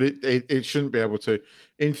 But it shouldn't be able to.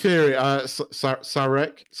 In theory,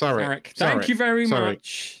 Sarek. Thank you very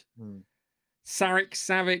much.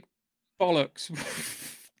 Savick, bollocks.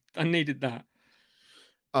 I needed that.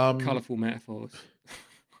 Colourful metaphors.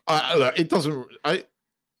 Look, it doesn't.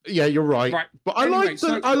 Yeah, you're right. But I like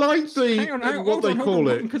the what they call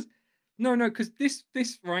it. Because this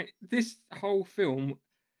whole film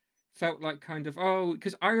felt like kind of,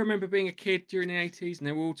 because I remember being a kid during the 80s and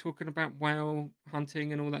they were all talking about whale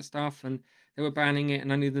hunting and all that stuff, and they were banning it, and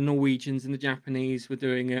only the Norwegians and the Japanese were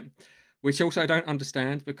doing it, which also I don't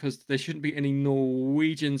understand, because there shouldn't be any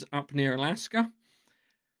Norwegians up near Alaska,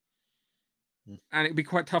 and it'd be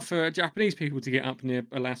quite tough for Japanese people to get up near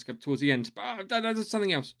Alaska towards the end, but that's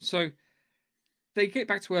something else. So they get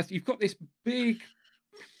back to Earth. You've got this big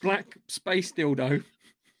black space dildo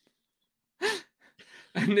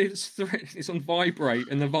and it's on vibrate,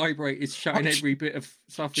 and the vibrate is shutting every bit of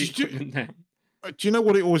Starfleet equipment down. Do you know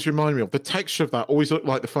what it always reminded me of? The texture of that always looked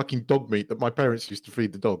like the fucking dog meat that my parents used to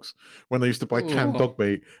feed the dogs when they used to buy canned dog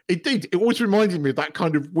meat. It did. It always reminded me of that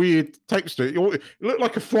kind of weird texture. It looked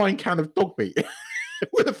like a frying can of dog meat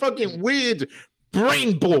with a fucking weird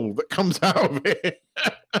brain ball that comes out of it.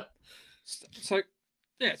 So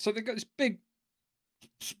they've got this big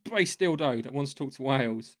space dildo that wants to talk to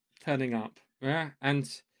whales turning up. Yeah, and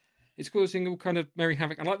it's causing all kind of merry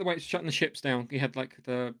havoc. I like the way it's shutting the ships down. He had like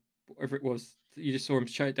the whatever it was. You just saw him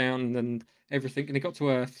shut it down and then everything, and he got to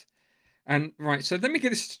Earth. And right, so let me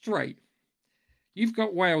get this straight. You've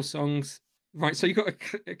got whale songs, right? So you've got a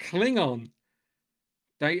Klingon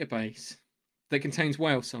database that contains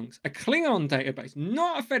whale songs. A Klingon database,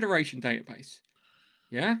 not a Federation database.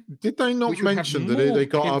 Yeah. Did they not Which would have mention that more they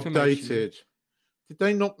got information. updated? Did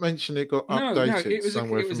they not mention it got updated it was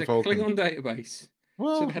somewhere it was from a Vulcan? Klingon database.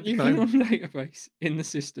 Well, So they had the Klingon database in the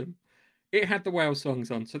system. It had the whale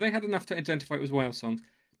songs on, so they had enough to identify it was whale songs.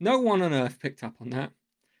 No one on Earth picked up on that.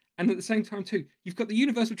 And at the same time, too, you've got the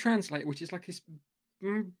Universal Translator, which is like this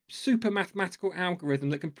super mathematical algorithm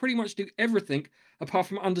that can pretty much do everything apart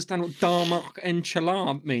from understand what Darmok and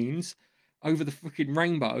Chalar means over the fucking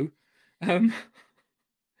rainbow. And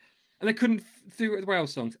they couldn't do it with whale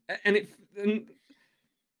songs. And then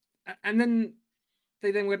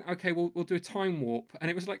they then went, okay, we'll do a time warp. And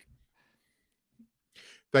it was like,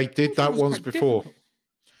 they did that once before. Difficult.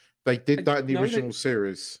 They did that in the original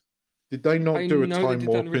series. Did they not do a time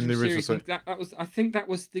warp in the original series? I think that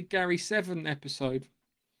was the Gary 7 episode.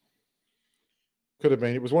 Could have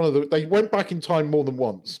been. It was one of the. They went back in time more than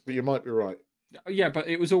once, but you might be right. Yeah, but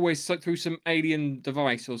it was always through some alien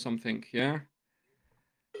device or something. Yeah.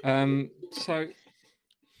 So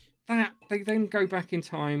that they then go back in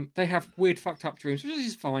time. They have weird, fucked up dreams, which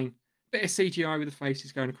is fine. Bit of CGI with the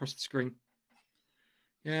faces going across the screen.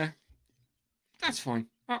 Yeah, that's fine.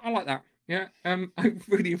 I like that. Yeah. I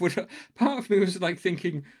really would. Part of me was like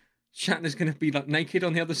thinking Shatner's going to be like naked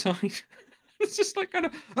on the other side. It's just like kind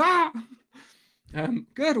of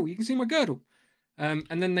girdle. You can see my girdle.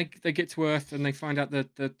 And then they get to Earth and they find out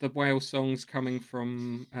that the whale song's coming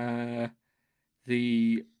from I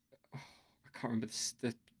can't remember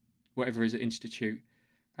the whatever is it, Institute.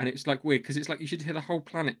 And it's like weird because it's like you should hear the whole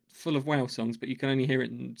planet full of whale songs, but you can only hear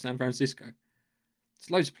it in San Francisco. It's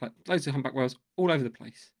loads of humpback whales all over the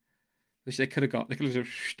place, which they could have got. They could have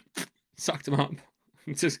just sucked them up.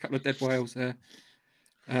 Just a couple of dead whales there.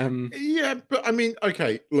 Yeah, but I mean,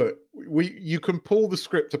 okay, look, you can pull the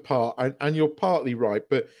script apart, and you're partly right,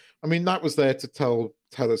 but I mean that was there to tell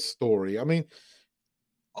a story. I mean,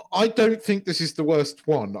 I don't think this is the worst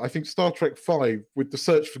one. I think Star Trek V with the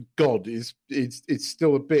search for God is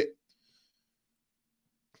still a bit.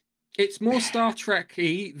 It's more Star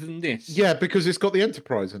Trek-y than this. Yeah, because it's got the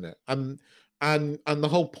Enterprise in it, and the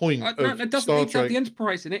whole point of it doesn't Star need to Trek, have the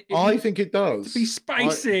Enterprise in it. I think it does. To be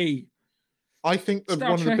spicy. I think that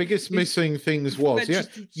Star one of the Trek biggest missing things was,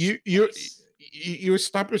 you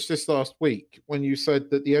established this last week when you said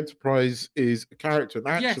that the Enterprise is a character, and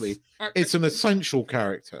actually it's an essential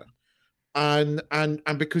character, and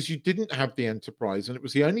because you didn't have the Enterprise, and it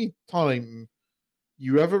was the only time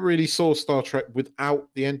you ever really saw Star Trek without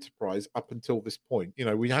the Enterprise up until this point. You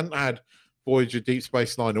know, we hadn't had Voyager, Deep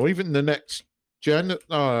Space Nine, or even the next gen.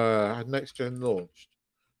 Next gen launched.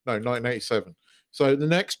 No, 1987. So the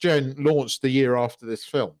next gen launched the year after this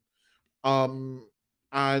film.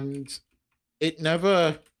 And it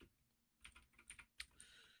never.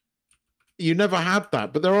 You never had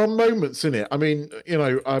that, but there are moments in it. I mean, you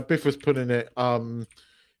know, Biff was putting it.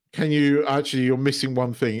 Can you actually? You're missing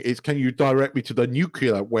one thing. It's can you direct me to the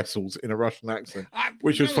nuclear vessels in a Russian accent,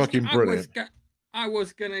 which was fucking brilliant. I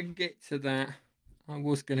was gonna get to that.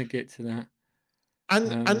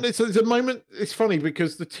 And there's a moment. It's funny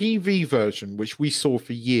because the TV version, which we saw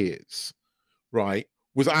for years, right,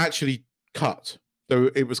 was actually cut.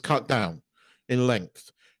 Though it was cut down in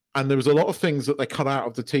length, and there was a lot of things that they cut out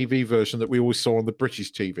of the TV version that we always saw on the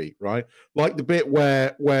British TV, right? Like the bit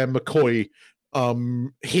where McCoy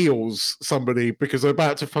heals somebody because they're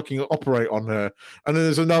about to fucking operate on her, and then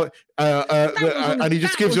there's another and he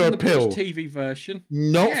just gives her a pill. TV version,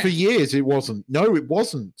 not for years. It wasn't. No, it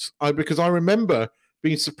wasn't. Because I remember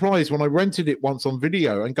being surprised when I rented it once on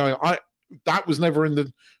video and going, that was never in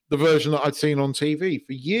the version that I'd seen on TV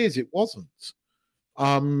for years. It wasn't.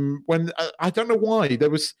 When I don't know why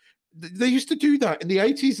they used to do that in the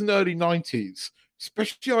 80s and early 90s,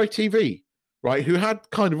 especially ITV. Right, who had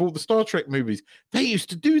kind of all the Star Trek movies. They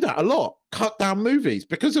used to do that a lot, cut down movies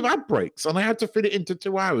because of ad breaks, and they had to fit it into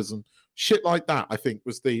 2 hours and shit like that. I think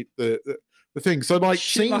was the thing. So like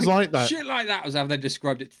scenes like that, shit like that was how they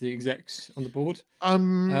described it to the execs on the board.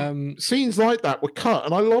 Scenes like that were cut,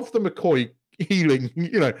 and I love the McCoy healing.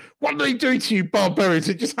 You know, what are they doing to you, barbarians?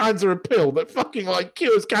 It just hands her a pill that fucking like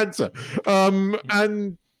cures cancer.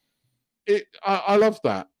 And I love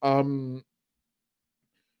that.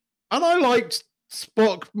 And I liked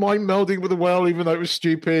Spock mind melding with a whale, even though it was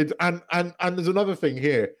stupid. And there's another thing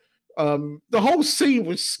here. The whole scene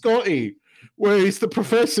with Scotty, where he's the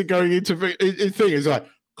professor going into thing, is like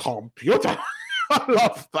computer. I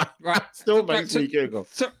love that. Right, still makes me giggle.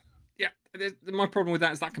 So yeah, my problem with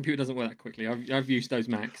that is that computer doesn't work that quickly. I've used those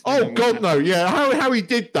Macs. Oh God, no! Yeah, how he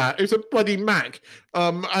did that? It was a bloody Mac.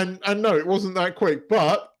 And no, it wasn't that quick.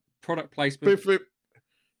 But product placement.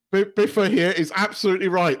 Biffa here is absolutely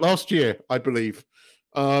right. Last year, I believe,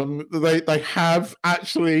 They have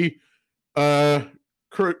actually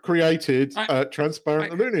created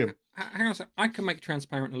transparent aluminum. Hang on a second. I can make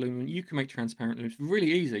transparent aluminum. You can make transparent aluminum. It's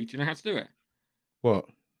really easy. Do you know how to do it? What?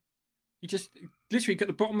 You just literally get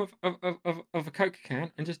the bottom of a Coke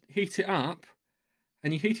can and just heat it up,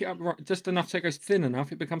 and you heat it up just enough so it goes thin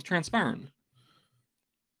enough. It becomes transparent.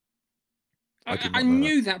 I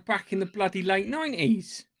knew that back in the bloody late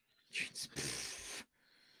 90s.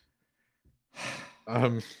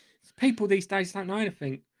 People these days don't know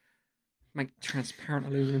anything. Make transparent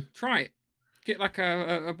aluminum. Try it. Get like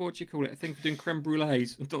a what do you call it? A thing for doing creme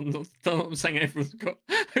brulees. I'm saying everyone's got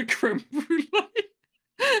a creme brulee.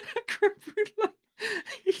 Creme brulee.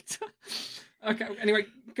 Okay. Anyway,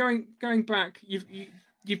 going back,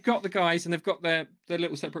 you've got the guys and they've got their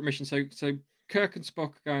little separate mission. So Kirk and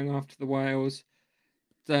Spock are going after the whales.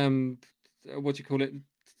 What do you call it?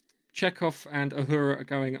 Chekhov and Uhura are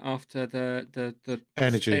going after the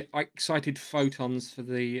energy, excited photons for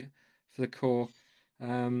the core.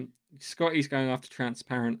 Scotty's going after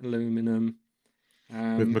transparent aluminum.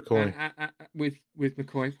 With McCoy. With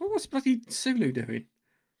McCoy. What's bloody Sulu doing?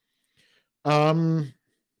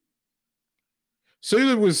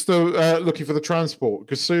 Sulu was still looking for the transport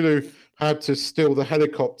because Sulu had to steal the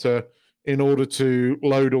helicopter in order to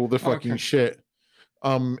load all the fucking shit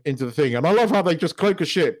into the thing. And I love how they just cloak a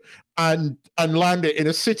ship and land it in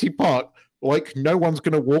a city park like no one's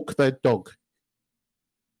going to walk their dog.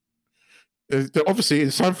 Obviously,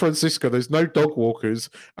 in San Francisco, there's no dog walkers,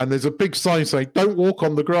 and there's a big sign saying, "Don't walk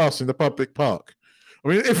on the grass in the public park." I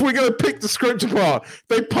mean, if we're going to pick the script apart,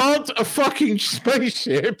 they parked a fucking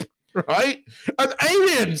spaceship, right? An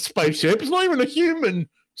alien spaceship. It's not even a human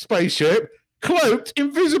spaceship, cloaked,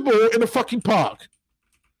 invisible in a fucking park.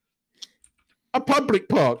 A public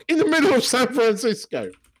park in the middle of San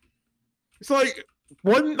Francisco. It's like,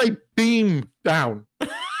 why didn't they beam down?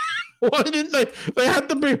 Why didn't they had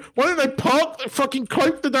to beam. Why didn't they fucking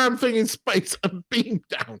cloak the damn thing in space and beam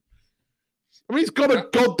down? I mean, he's got a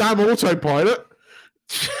goddamn autopilot.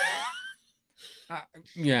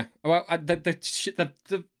 Yeah. Well, what do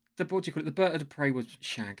you call it? The bird of prey was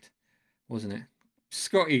shagged, wasn't it?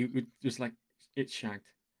 Scotty was like, it's shagged.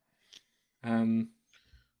 So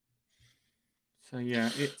yeah,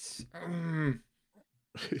 it's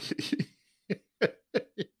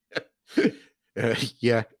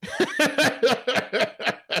yeah.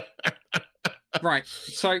 Right.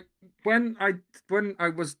 So when I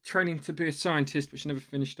was training to be a scientist, which I never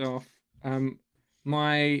finished off,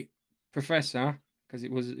 my professor, because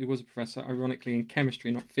it was a professor, ironically in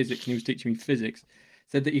chemistry, not physics, and he was teaching me physics,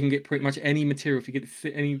 said that you can get pretty much any material if you get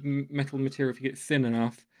any metal material, if you get thin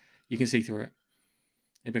enough, you can see through it.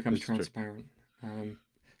 It becomes transparent.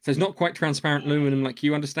 So it's not quite transparent aluminum like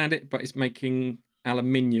you understand it, but it's making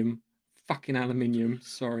aluminium. Fucking aluminium,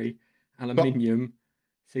 sorry, aluminium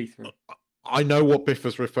see-through. I know what Biff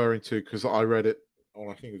was referring to because I read it on,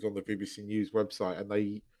 I think it was on the BBC News website, and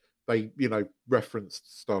they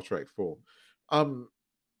referenced Star Trek 4. But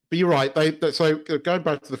you're right. So going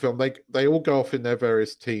back to the film, they all go off in their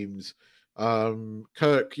various teams.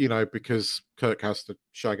 Kirk, because Kirk has to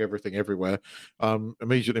shag everything everywhere,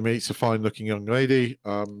 immediately meets a fine-looking young lady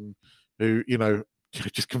who,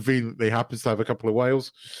 just conveniently happens to have a couple of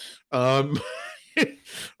whales. But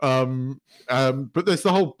there's the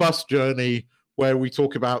whole bus journey where we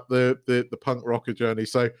talk about the punk rocker journey.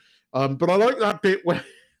 So, but I like that bit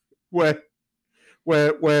where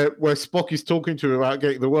Spock is talking to him about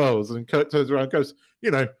getting the whales, and Kirk turns around and goes,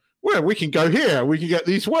 well, we can go here. We can get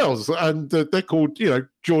these whales, and they're called,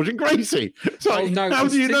 George and Gracie. So how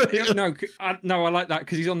do you know? No, I like that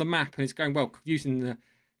because he's on the map and it's going well using the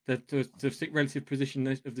relative position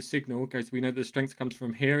of the signal. Goes, we know the strength comes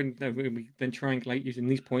from here, and we then triangulate using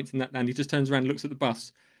these points and that. And he just turns around and looks at the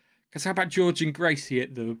bus. Because how about George and Gracie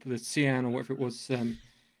at the Cian or whatever it was,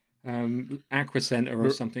 Aqua Center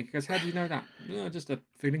or something? Because how do you know that? No, just a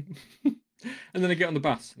feeling. And then they get on the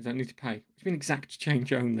bus. They don't need to pay. It's been exact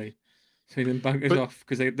change only. So he then buggers off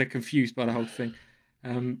because they're confused by the whole thing.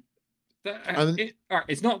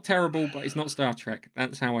 It's not terrible, but it's not Star Trek.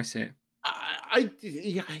 That's how I see it. I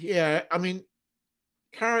mean,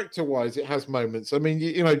 character-wise, it has moments. I mean,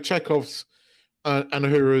 Chekhov's and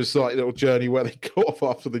Uhura's like little journey where they go off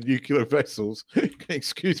after the nuclear vessels.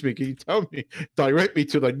 Excuse me, can you direct me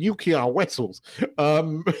to the nuclear vessels?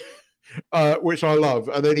 Which I love.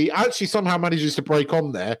 And then he actually somehow manages to break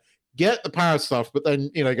on there, get the power stuff, but then,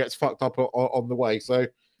 gets fucked up on the way. So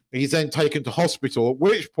he's then taken to hospital, at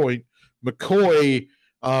which point McCoy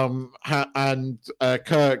and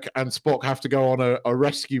Kirk and Spock have to go on a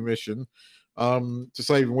rescue mission to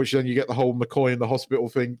save him, which then you get the whole McCoy in the hospital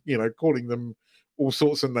thing, calling them all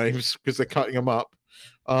sorts of names because they're cutting them up.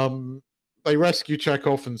 They rescue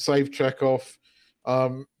Chekhov and save Chekhov.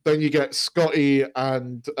 Then you get Scotty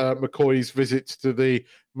and McCoy's visit to the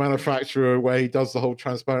manufacturer where he does the whole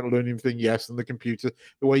transparent aluminum thing, yes, and the computer,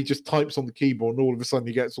 the way he just types on the keyboard and all of a sudden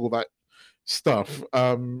he gets all that stuff,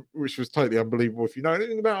 which was totally unbelievable if you know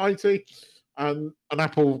anything about IT. And an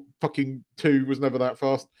Apple fucking 2 was never that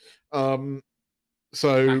fast. But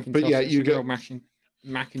yeah, you get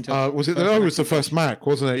Macintosh. Was it? No, it was the first Mac,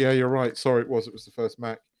 wasn't it? Yeah, you're right. Sorry, it was the first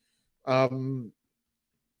Mac.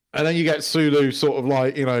 And then you get Sulu sort of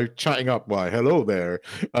like, chatting up, why, hello there.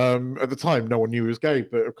 At the time, no one knew he was gay,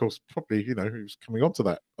 but of course, probably, he was coming on to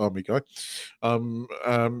that army guy.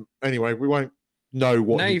 Anyway, we won't know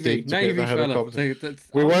what he did to get the helicopter.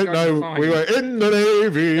 We won't know. We were in the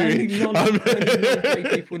Navy. Only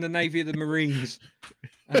people in the Navy are the Marines.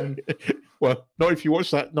 Well, not if you watch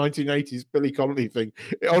that 1980s Billy Connolly thing.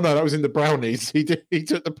 Oh no, that was in the Brownies. He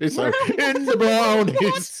took the piss out in the Brownies.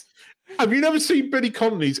 What? Have you never seen Billy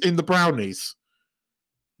Connolly's in the Brownies?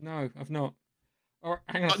 No, I've not.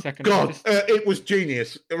 Hang on a second. God, it was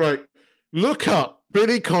genius. Right, look up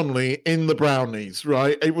Billy Connolly in the Brownies.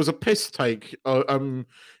 Right, it was a piss take. Not in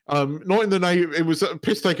the Navy. It was a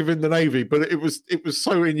piss take of in the Navy, but it was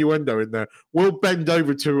so innuendo in there. We'll bend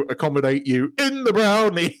over to accommodate you in the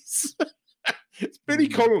Brownies. It's Billy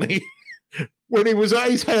Connolly when he was at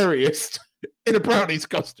his hairiest in a Brownies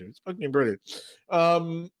costume. It's fucking brilliant.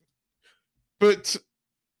 But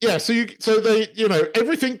yeah, so they,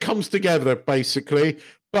 everything comes together basically.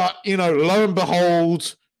 But lo and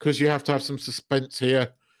behold, because you have to have some suspense here,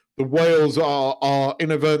 the whales are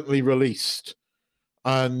inadvertently released,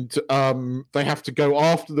 and they have to go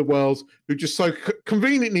after the whales, who just so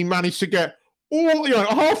conveniently managed to get all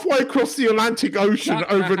halfway across the Atlantic Ocean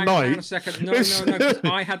overnight. Hang on a second. No, because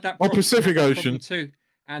I had that. Or Pacific Ocean too,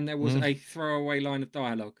 and there was a throwaway line of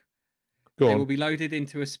dialogue. They will be loaded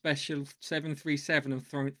into a special 737 and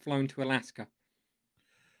flown to Alaska.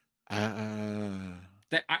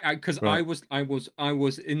 Because I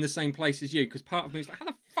was in the same place as you. Because part of me was like, how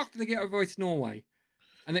the fuck did they get over to Norway?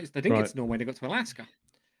 And they didn't get to Norway; they got to Alaska.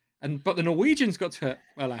 But the Norwegians got to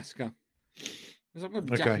Alaska. I was like, well,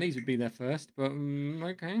 the Japanese would be there first, but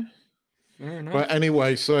okay, fair enough. But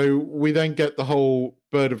anyway, so we then get the whole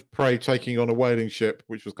bird of prey taking on a whaling ship,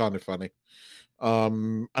 which was kind of funny.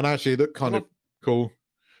 And actually, it looked kind of cool.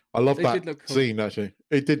 I love that scene. Actually,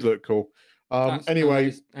 it did look cool.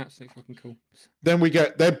 Anyway, absolutely fucking cool. Then we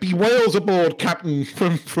get there be whales aboard, Captain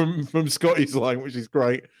from Scotty's line, which is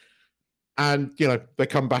great. And they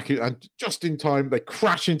come back and just in time they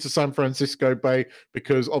crash into San Francisco Bay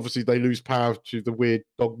because obviously they lose power to the weird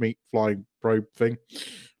dog meat flying probe thing.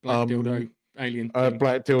 Black dildo alien.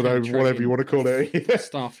 Black dildo, whatever you want to call it.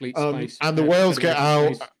 Starfleet space. And the whales get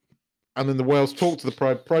out. And then the whales talk to the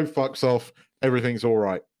probe. Probe fucks off. Everything's all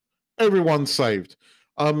right. Everyone's saved.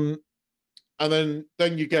 And then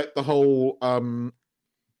you get the whole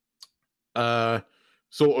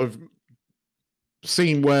sort of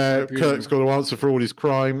scene where Kirk's got to answer for all his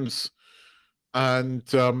crimes, and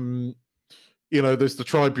there's the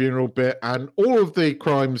tribunal bit, and all of the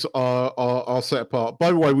crimes are set apart.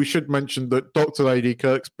 By the way, we should mention that Dr. Lady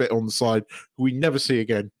Kirk's bit on the side, who we never see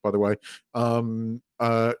again, by the way.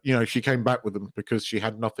 She came back with them because she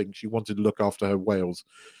had nothing. She wanted to look after her whales.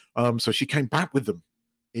 So she came back with them.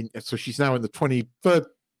 So she's now in the 23rd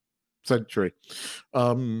century.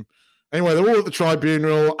 Anyway, they're all at the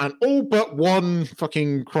tribunal, and all but one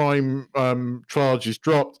fucking crime charge is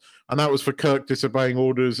dropped, and that was for Kirk disobeying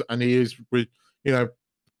orders, and he is,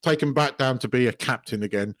 taken back down to be a captain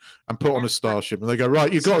again and put on a starship. And they go,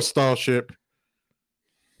 right, you've got a starship.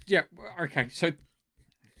 Yeah, okay, so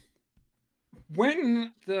what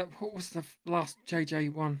was the last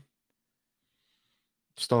JJ one?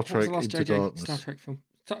 Star Trek Into Darkness. Star Trek film.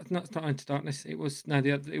 No, it's not Into Darkness. It was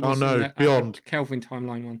Beyond. Kelvin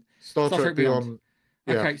timeline one. Star Trek Beyond.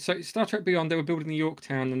 Yeah. Okay, so Star Trek Beyond, they were building the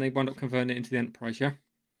Yorktown and they wound up converting it into the Enterprise, yeah?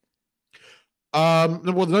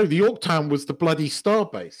 Well, no, the Yorktown was the bloody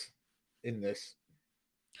starbase in this.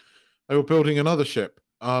 They were building another ship.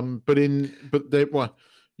 You're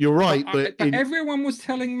right. But everyone was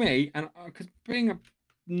telling me, and because being a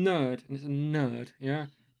nerd, and it's a nerd, yeah,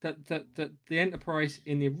 that the Enterprise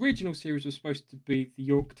in the original series was supposed to be the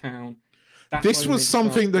Yorktown. This was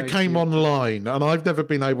something that came online, and I've never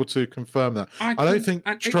been able to confirm that. I don't think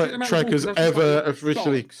Trek has ever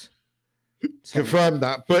officially confirmed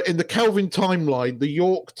that. But in the Kelvin timeline, the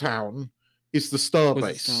Yorktown is the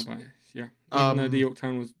starbase. Yeah. No, the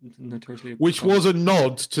Yorktown was notoriously... Which was a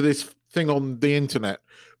nod to this thing on the internet.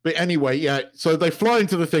 But anyway, yeah, so they fly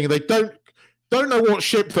into the thing, and they don't... don't know what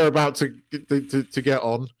ship they're about to get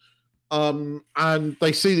on. And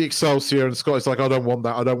they see the Excelsior, and Scott is like, I don't want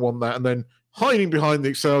that. And then hiding behind the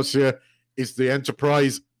Excelsior is the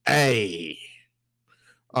Enterprise A.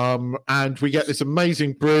 And we get this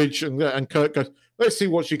amazing bridge, and Kirk goes, let's see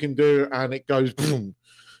what she can do. And it goes boom.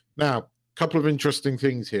 Now, a couple of interesting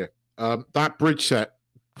things here. That bridge set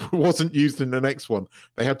wasn't used in the next one.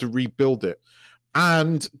 They had to rebuild it.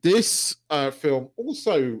 And this film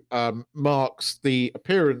also marks the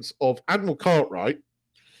appearance of Admiral Cartwright,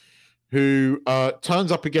 who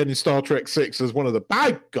turns up again in Star Trek 6 as one of the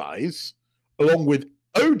bad guys, along with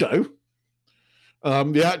Odo.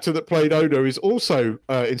 The actor that played Odo is also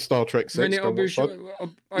in Star Trek 6.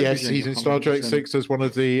 Yes, he's in Star Trek 6 as one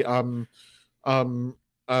of the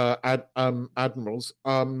admirals.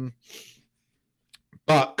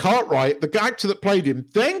 But Cartwright, the actor that played him,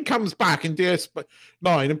 then comes back in DS9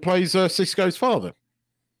 and plays Sisko's father.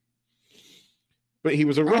 But he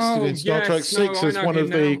was arrested in Star Trek 6 as one of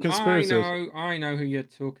the conspirators. I know who you're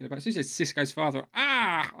talking about. So he says Sisko's father.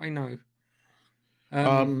 I know.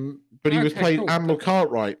 But he was played Admiral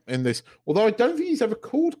Cartwright in this. Although I don't think he's ever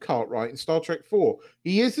called Cartwright in Star Trek 4.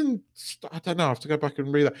 He isn't. I don't know. I have to go back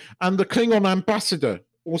and read that. And the Klingon ambassador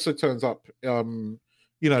also turns up.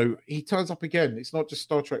 He turns up again. It's not just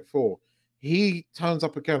Star Trek 4. He turns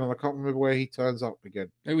up again, and I can't remember where he turns up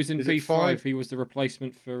again. It was in V5. He was the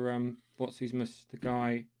replacement for the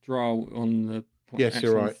guy Droll on the Yes,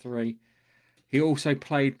 you're right. 3. He also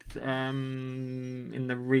played in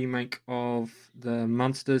the remake of the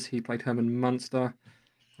Munsters. He played Herman Munster,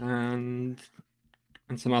 and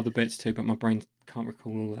some other bits too. But my brain can't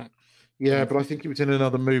recall all that. Yeah, but I think he was in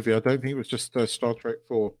another movie. I don't think it was just Star Trek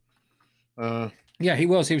 4. Yeah, he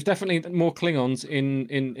was. He was definitely more Klingons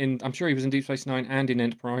in. I'm sure he was in Deep Space Nine and in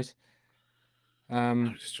Enterprise.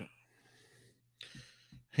 I'm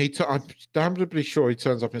damnably sure he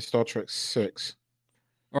turns up in Star Trek 6.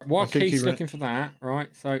 Right, while Keith's looking for that, right?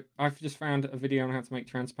 So I've just found a video on how to make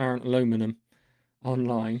transparent aluminum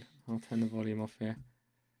online. I'll turn the volume off here.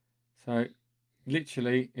 So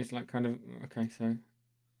literally, it's like kind of okay. So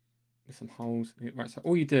there's some holes. Right. So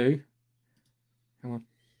all you do. Come on.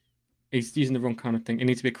 He's using the wrong kind of thing. It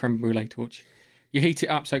needs to be a creme brulee torch. You heat it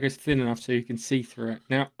up so it goes thin enough so you can see through it.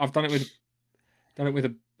 Now I've done it with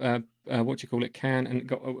a can, and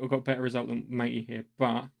got better result than matey here.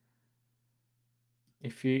 But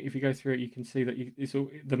if you go through it, you can see that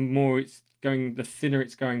the more it's going, the thinner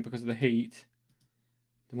it's going because of the heat.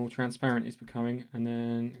 The more transparent it's becoming, and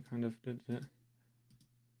then kind of get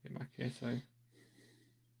back here. So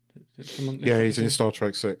yeah, he's in Star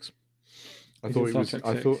Trek 6. I thought he was.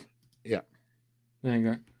 Yeah. There you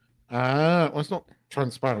go. Well, it's not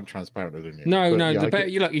transparent, isn't it? No. Yeah, the better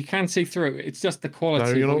you look, you can see through it. It's just the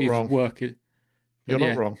quality. No, you're not wrong. You're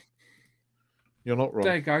not wrong. You're not wrong.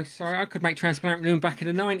 There you go. Sorry, I could make transparent room back in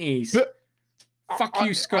the 90s. Fuck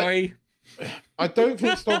you, Sky. I don't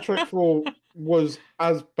think Star Trek 4 was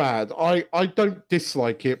as bad. I don't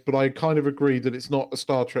dislike it, but I kind of agree that it's not a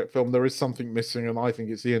Star Trek film. There is something missing, and I think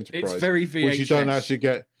it's the Enterprise. It's very VHS. Which you don't actually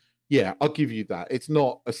get. Yeah, I'll give you that. It's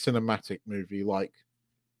not a cinematic movie like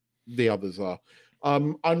the others are.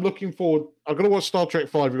 I'm looking forward. I'm going to watch Star Trek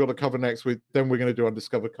 5. We've got to cover next week. Then we're going to do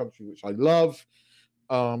Undiscovered Country, which I love.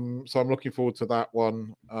 So I'm looking forward to that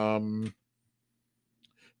one.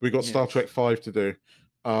 We've got Star Trek 5 to do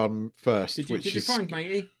first. Did you find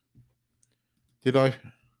matey? Did I?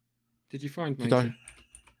 Did you find matey?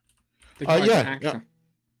 Did I? Yeah.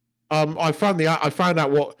 I found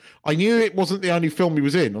out what I knew. It wasn't the only film he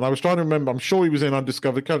was in, and I was trying to remember. I'm sure he was in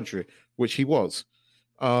Undiscovered Country, which he was.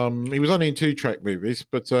 He was only in 2 Trek movies,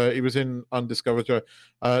 but he was in Undiscovered.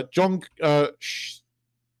 John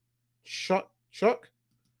Schuck,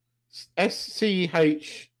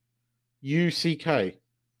 SCHUCK.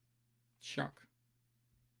 Shuck.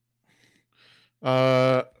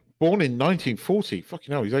 Born in 1940.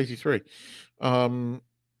 Fucking hell, he's 83.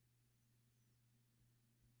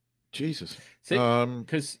 Jesus.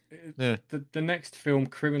 Because the next film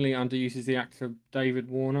criminally underuses the actor David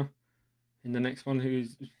Warner in the next one, who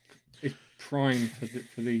is prime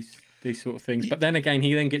for these sort of things. But then again,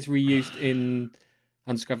 he then gets reused in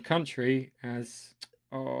Undiscovered Country as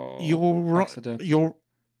you're right.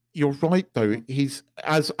 You're right though. He's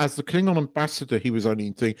as the Klingon ambassador. He was only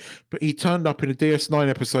in thing, but he turned up in a DS9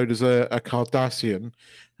 episode as a Cardassian.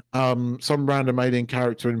 Some random alien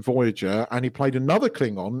character in Voyager, and he played another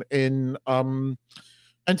Klingon in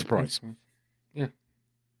Enterprise. Yeah.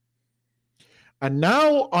 And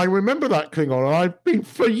now I remember that Klingon, and I've been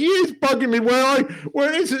for years bugging me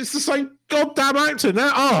where is it? It's the same goddamn actor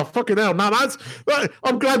now. Fucking hell! Now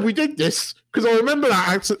I'm glad we did this because I remember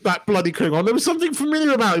that bloody Klingon. There was something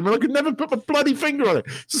familiar about him, and I could never put my bloody finger on it.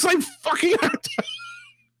 It's the same fucking actor.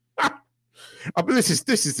 But this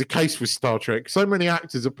is the case with Star Trek. So many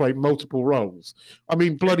actors have played multiple roles. I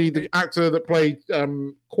mean, bloody the actor that played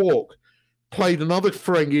Quark played another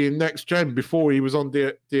Ferengi in Next Gen before he was on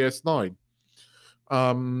DS9.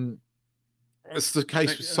 It's the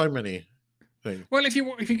case with so many things. Well, if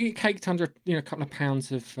you get caked under a couple of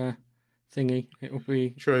pounds of thingy, it will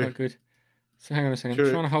be quite good. So hang on a second.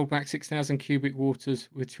 I'm trying to hold back 6,000 cubic waters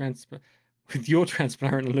with your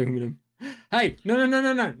transparent aluminum. Hey, no!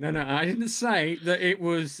 I didn't say that it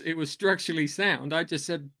was structurally sound. I just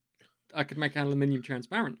said I could make aluminium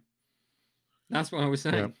transparent. That's what I was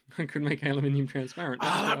saying. Yeah. I could make aluminium transparent.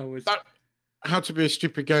 That's what I was. How to Be a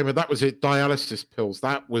Stupid Gamer. That was it. Dialysis pills.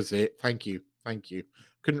 That was it. Thank you.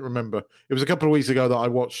 Couldn't remember. It was a couple of weeks ago that I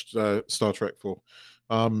watched Star Trek 4.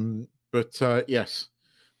 But yes.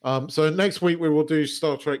 So next week we will do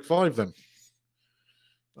Star Trek 5 then.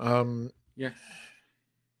 Yes.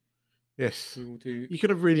 Yes. We will do. You're going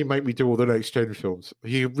to really make me do all the Next Gen films.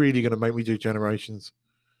 You're really going to make me do Generations.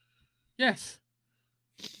 Yes.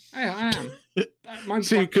 I am.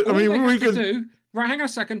 Right, hang on a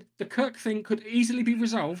second. The Kirk thing could easily be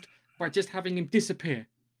resolved by just having him disappear.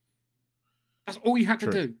 That's all you had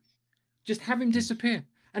to do. Just have him disappear.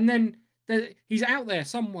 And then he's out there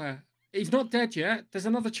somewhere. He's not dead yet. There's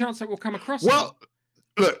another chance that we'll come across him.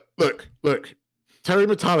 Look. Terry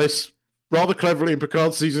Matalis, rather cleverly in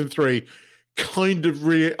Picard Season 3, kind of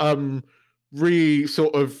revitalized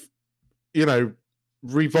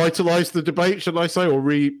the debate, should I say, or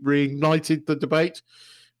reignited the debate.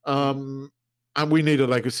 And we need a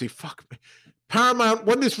legacy. Fuck me. Paramount,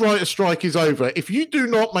 when this writer strike is over, if you do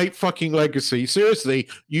not make fucking Legacy, seriously,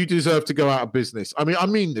 you deserve to go out of business. I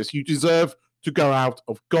mean this. You deserve to go out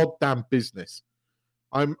of goddamn business.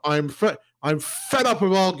 I'm fed up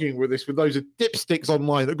of arguing with this with those dipsticks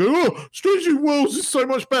online that go, "Oh, Strange New Worlds is so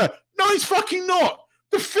much better." No, it's fucking not.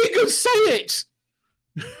 The figures say it.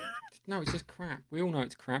 No, it's just crap. We all know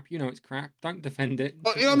it's crap. You know it's crap. Don't defend it.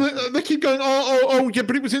 They keep going, yeah,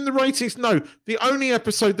 but it was in the ratings. No, the only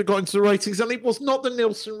episode that got into the ratings, and it was not the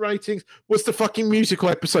Nielsen ratings, was the fucking musical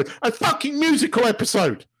episode. A fucking musical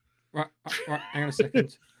episode. Right, hang on a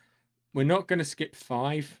second. We're not going to skip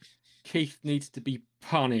 5. Keith needs to be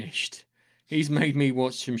punished. He's made me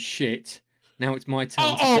watch some shit. Now it's my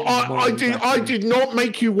turn. I did not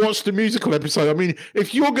make you watch the musical episode. I mean,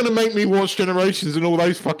 if you're going to make me watch Generations and all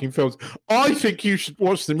those fucking films, I think you should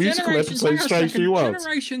watch the musical episode Strange New Worlds.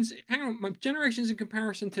 Generations in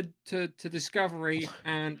comparison to Discovery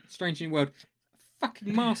and Strange New World,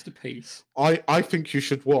 fucking masterpiece. I think you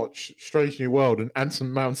should watch Strange New World and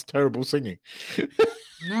Anson Mount's terrible singing.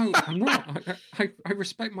 No, I'm not. I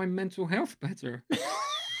respect my mental health better.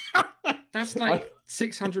 That's like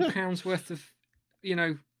 £600 worth of,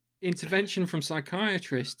 intervention from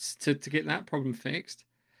psychiatrists to get that problem fixed.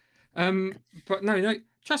 But no,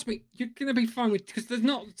 trust me, you're gonna be fine with, because there's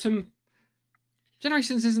not some.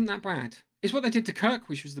 Generations isn't that bad. It's what they did to Kirk,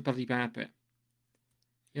 which was the bloody bad bit.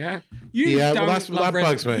 Yeah, you don't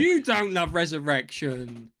love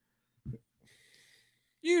Resurrection.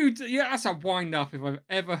 That's a wind up if I've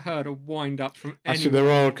ever heard a wind up from anyone. Actually,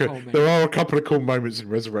 there are a couple of cool moments in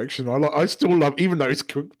Resurrection. I still love, even though it's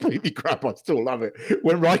completely crap, I still love it.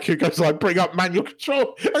 When Riker goes like, "Bring up manual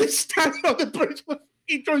control," and he's standing on the bridge with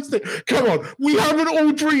the joystick. Come on, we haven't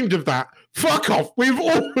all dreamed of that. Fuck off, we've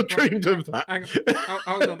all dreamed of that.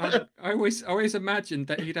 Hold on. I always imagined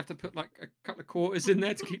that he'd have to put like a couple of quarters in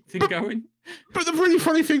there to keep things going. But the really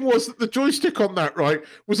funny thing was that the joystick on that, right,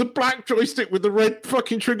 was a black joystick with the red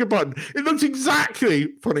fucking trigger button. It looked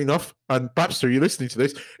exactly, funny enough, and Babster, you're listening to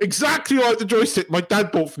this, exactly like the joystick my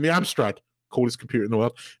dad bought from the Amstrad, coolest computer in the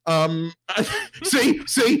world. See,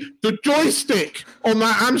 the joystick on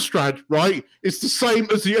that Amstrad, right, is the same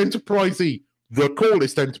as the Enterprise E, the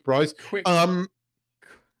coolest Enterprise. I'm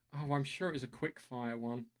sure it was a quick-fire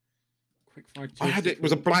one. I had it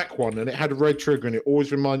was a black one and it had a red trigger, and it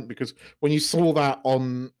always reminded me, because when you saw that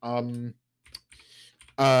on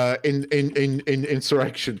in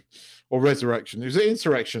Insurrection or Resurrection, it was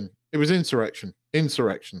Insurrection,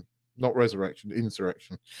 not Resurrection,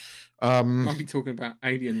 Insurrection. Might be talking about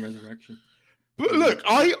Alien Resurrection. But look,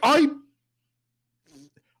 I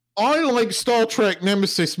like Star Trek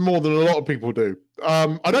Nemesis more than a lot of people do.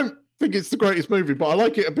 I don't think it's the greatest movie, but I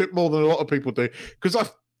like it a bit more than a lot of people do, because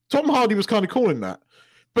Tom Hardy was kind of cool in that.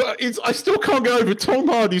 But I still can't get over Tom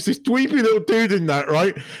Hardy's this dweeby little dude in that,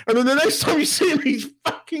 right? And then the next time you see him, he's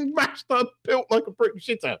fucking mashed up, built like a brick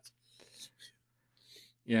shit house.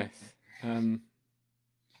 Yes.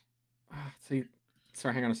 See,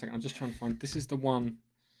 sorry, hang on a second. I'm just trying to find. This is the one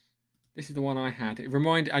I had.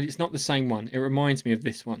 It's not the same one. It reminds me of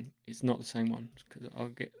this one. It's not the same one because I'll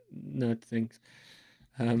get nerd things.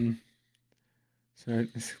 So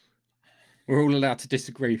we're all allowed to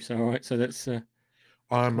disagree. So all right. So that's.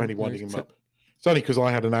 I'm only winding him up. It's only because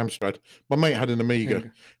I had an Amstrad. My mate had an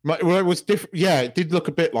Amiga. Well, it was different. Yeah, it did look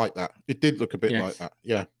a bit like that. It did look a bit like that.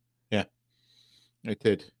 Yeah, it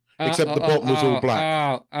did. Except the bottom was all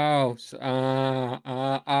black.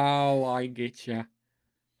 I get you.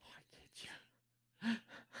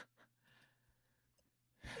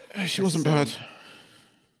 She wasn't bad.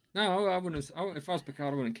 No, I wouldn't. If I was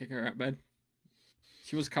Picard, I wouldn't kick her out of bed.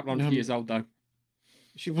 She was a couple hundred years old, though.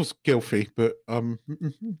 She was Gilfy, but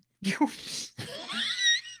Gilfy.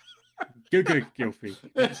 Good Gilfy.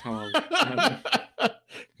 That's how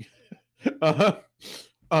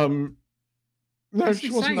no, she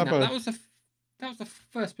wasn't that bad. That was the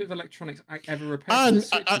first bit of electronics I ever repaired. The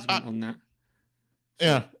switches went on that.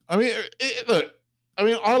 Yeah, I mean, look. I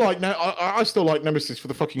mean, I still like Nemesis for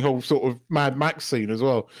the fucking whole sort of Mad Max scene as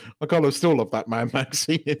well. I kind of still love that Mad Max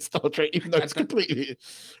scene in Star Trek, even though it's completely.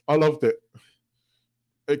 I loved it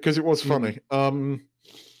because it was funny.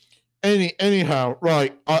 Anyhow,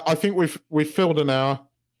 right? I think we've filled an hour.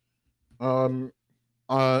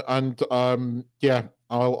 Yeah,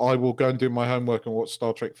 I will go and do my homework and watch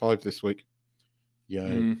Star Trek 5 this week.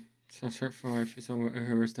 Yeah. Star Trek 5 is on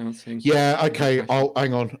Uhura's dancing. Yeah. Okay. I'll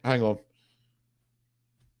hang on.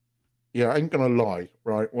 Yeah, I ain't gonna lie.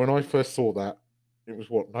 Right, when I first saw that, it was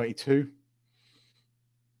what 92.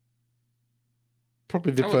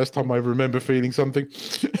 Probably the first time I remember feeling something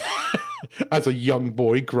as a young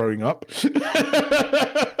boy growing up. So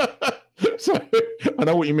I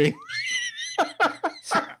know what you mean.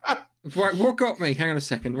 Right, what got me? Hang on a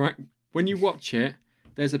second. Right, when you watch it,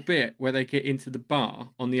 there's a bit where they get into the bar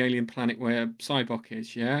on the alien planet where Cybok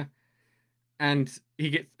is, yeah, and he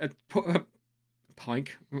gets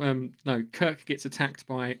Kirk gets attacked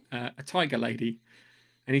by a tiger lady,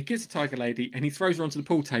 and he gets a tiger lady and he throws her onto the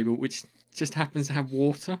pool table, which just happens to have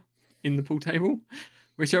water in the pool table,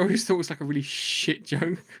 which I always thought was like a really shit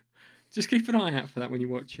joke. Just keep an eye out for that when you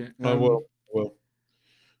watch it. I will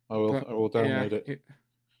download it.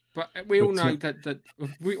 But we all know that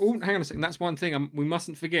we all hang on a second. That's one thing we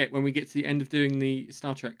mustn't forget when we get to the end of doing the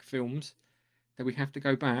Star Trek films, that we have to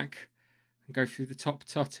go back and go through the top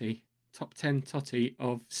 10 totty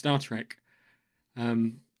of Star Trek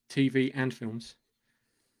TV and films.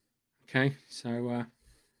 Okay, so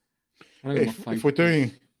if we're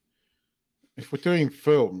doing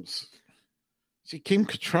films, see, Kim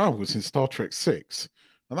Cattrall was in Star Trek 6,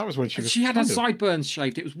 and that was when she had her sideburns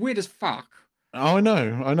shaved. It was weird as fuck. Oh, I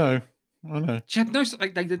know. She had no,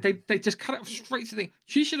 like they just cut it straight to the thing.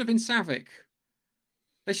 She should have been Savick.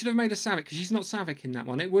 They should have made her Savick because she's not Savick in that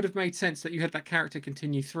one. It would have made sense that you had that character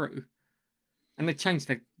continue through. And they changed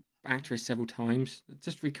the actress several times.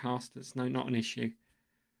 Just recast. It's not an issue.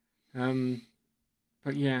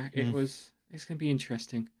 But yeah, it's going to be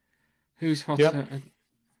interesting. Who's hotter? Yep.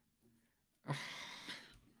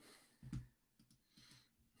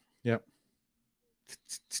 Yep.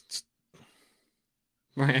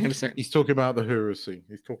 Right, hang on a second. He's talking about the Uhura scene.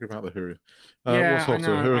 What's hotter?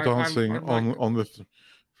 Uhura dancing on the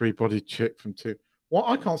three-bodied chick from 2. What?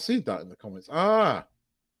 I can't see that in the comments.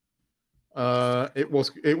 It was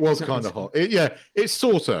kind of hot. It's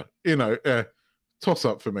sort of, toss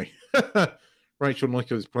up for me. Rachel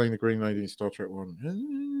Nichols playing the Green Lady in Star Trek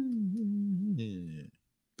 1.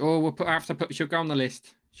 Oh, she'll go on the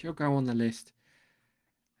list.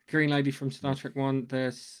 Green Lady from Star Trek 1.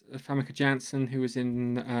 There's Famke Janssen, who was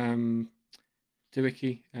in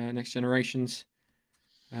Doohickey, Next Generations.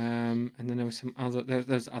 And then there was some other.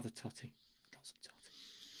 There's other totty. Lots of totty.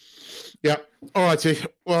 Yeah. All righty.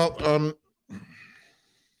 Well,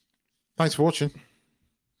 thanks for watching.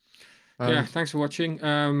 Thanks for watching.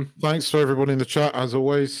 Thanks for everybody in the chat as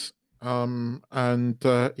always. Chuck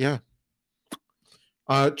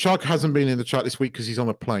hasn't been in the chat this week because he's on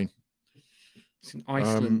a plane. It's in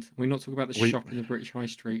Iceland. We're not talking about the shop in the British High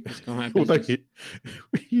Street.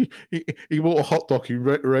 He bought a hot dog in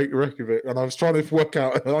Reykjavik, and I was trying to work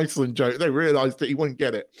out an Iceland joke. They realised that he wouldn't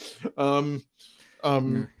get it. But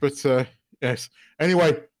yes.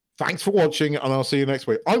 Anyway, thanks for watching, and I'll see you next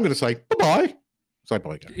week. I'm going to say bye-bye. Say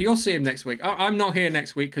bye again. You'll see him next week. I'm not here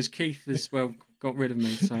next week because Keith has got rid of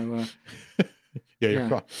me. So yeah, you're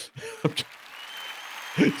right.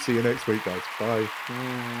 See you next week, guys. Bye.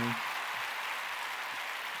 Bye.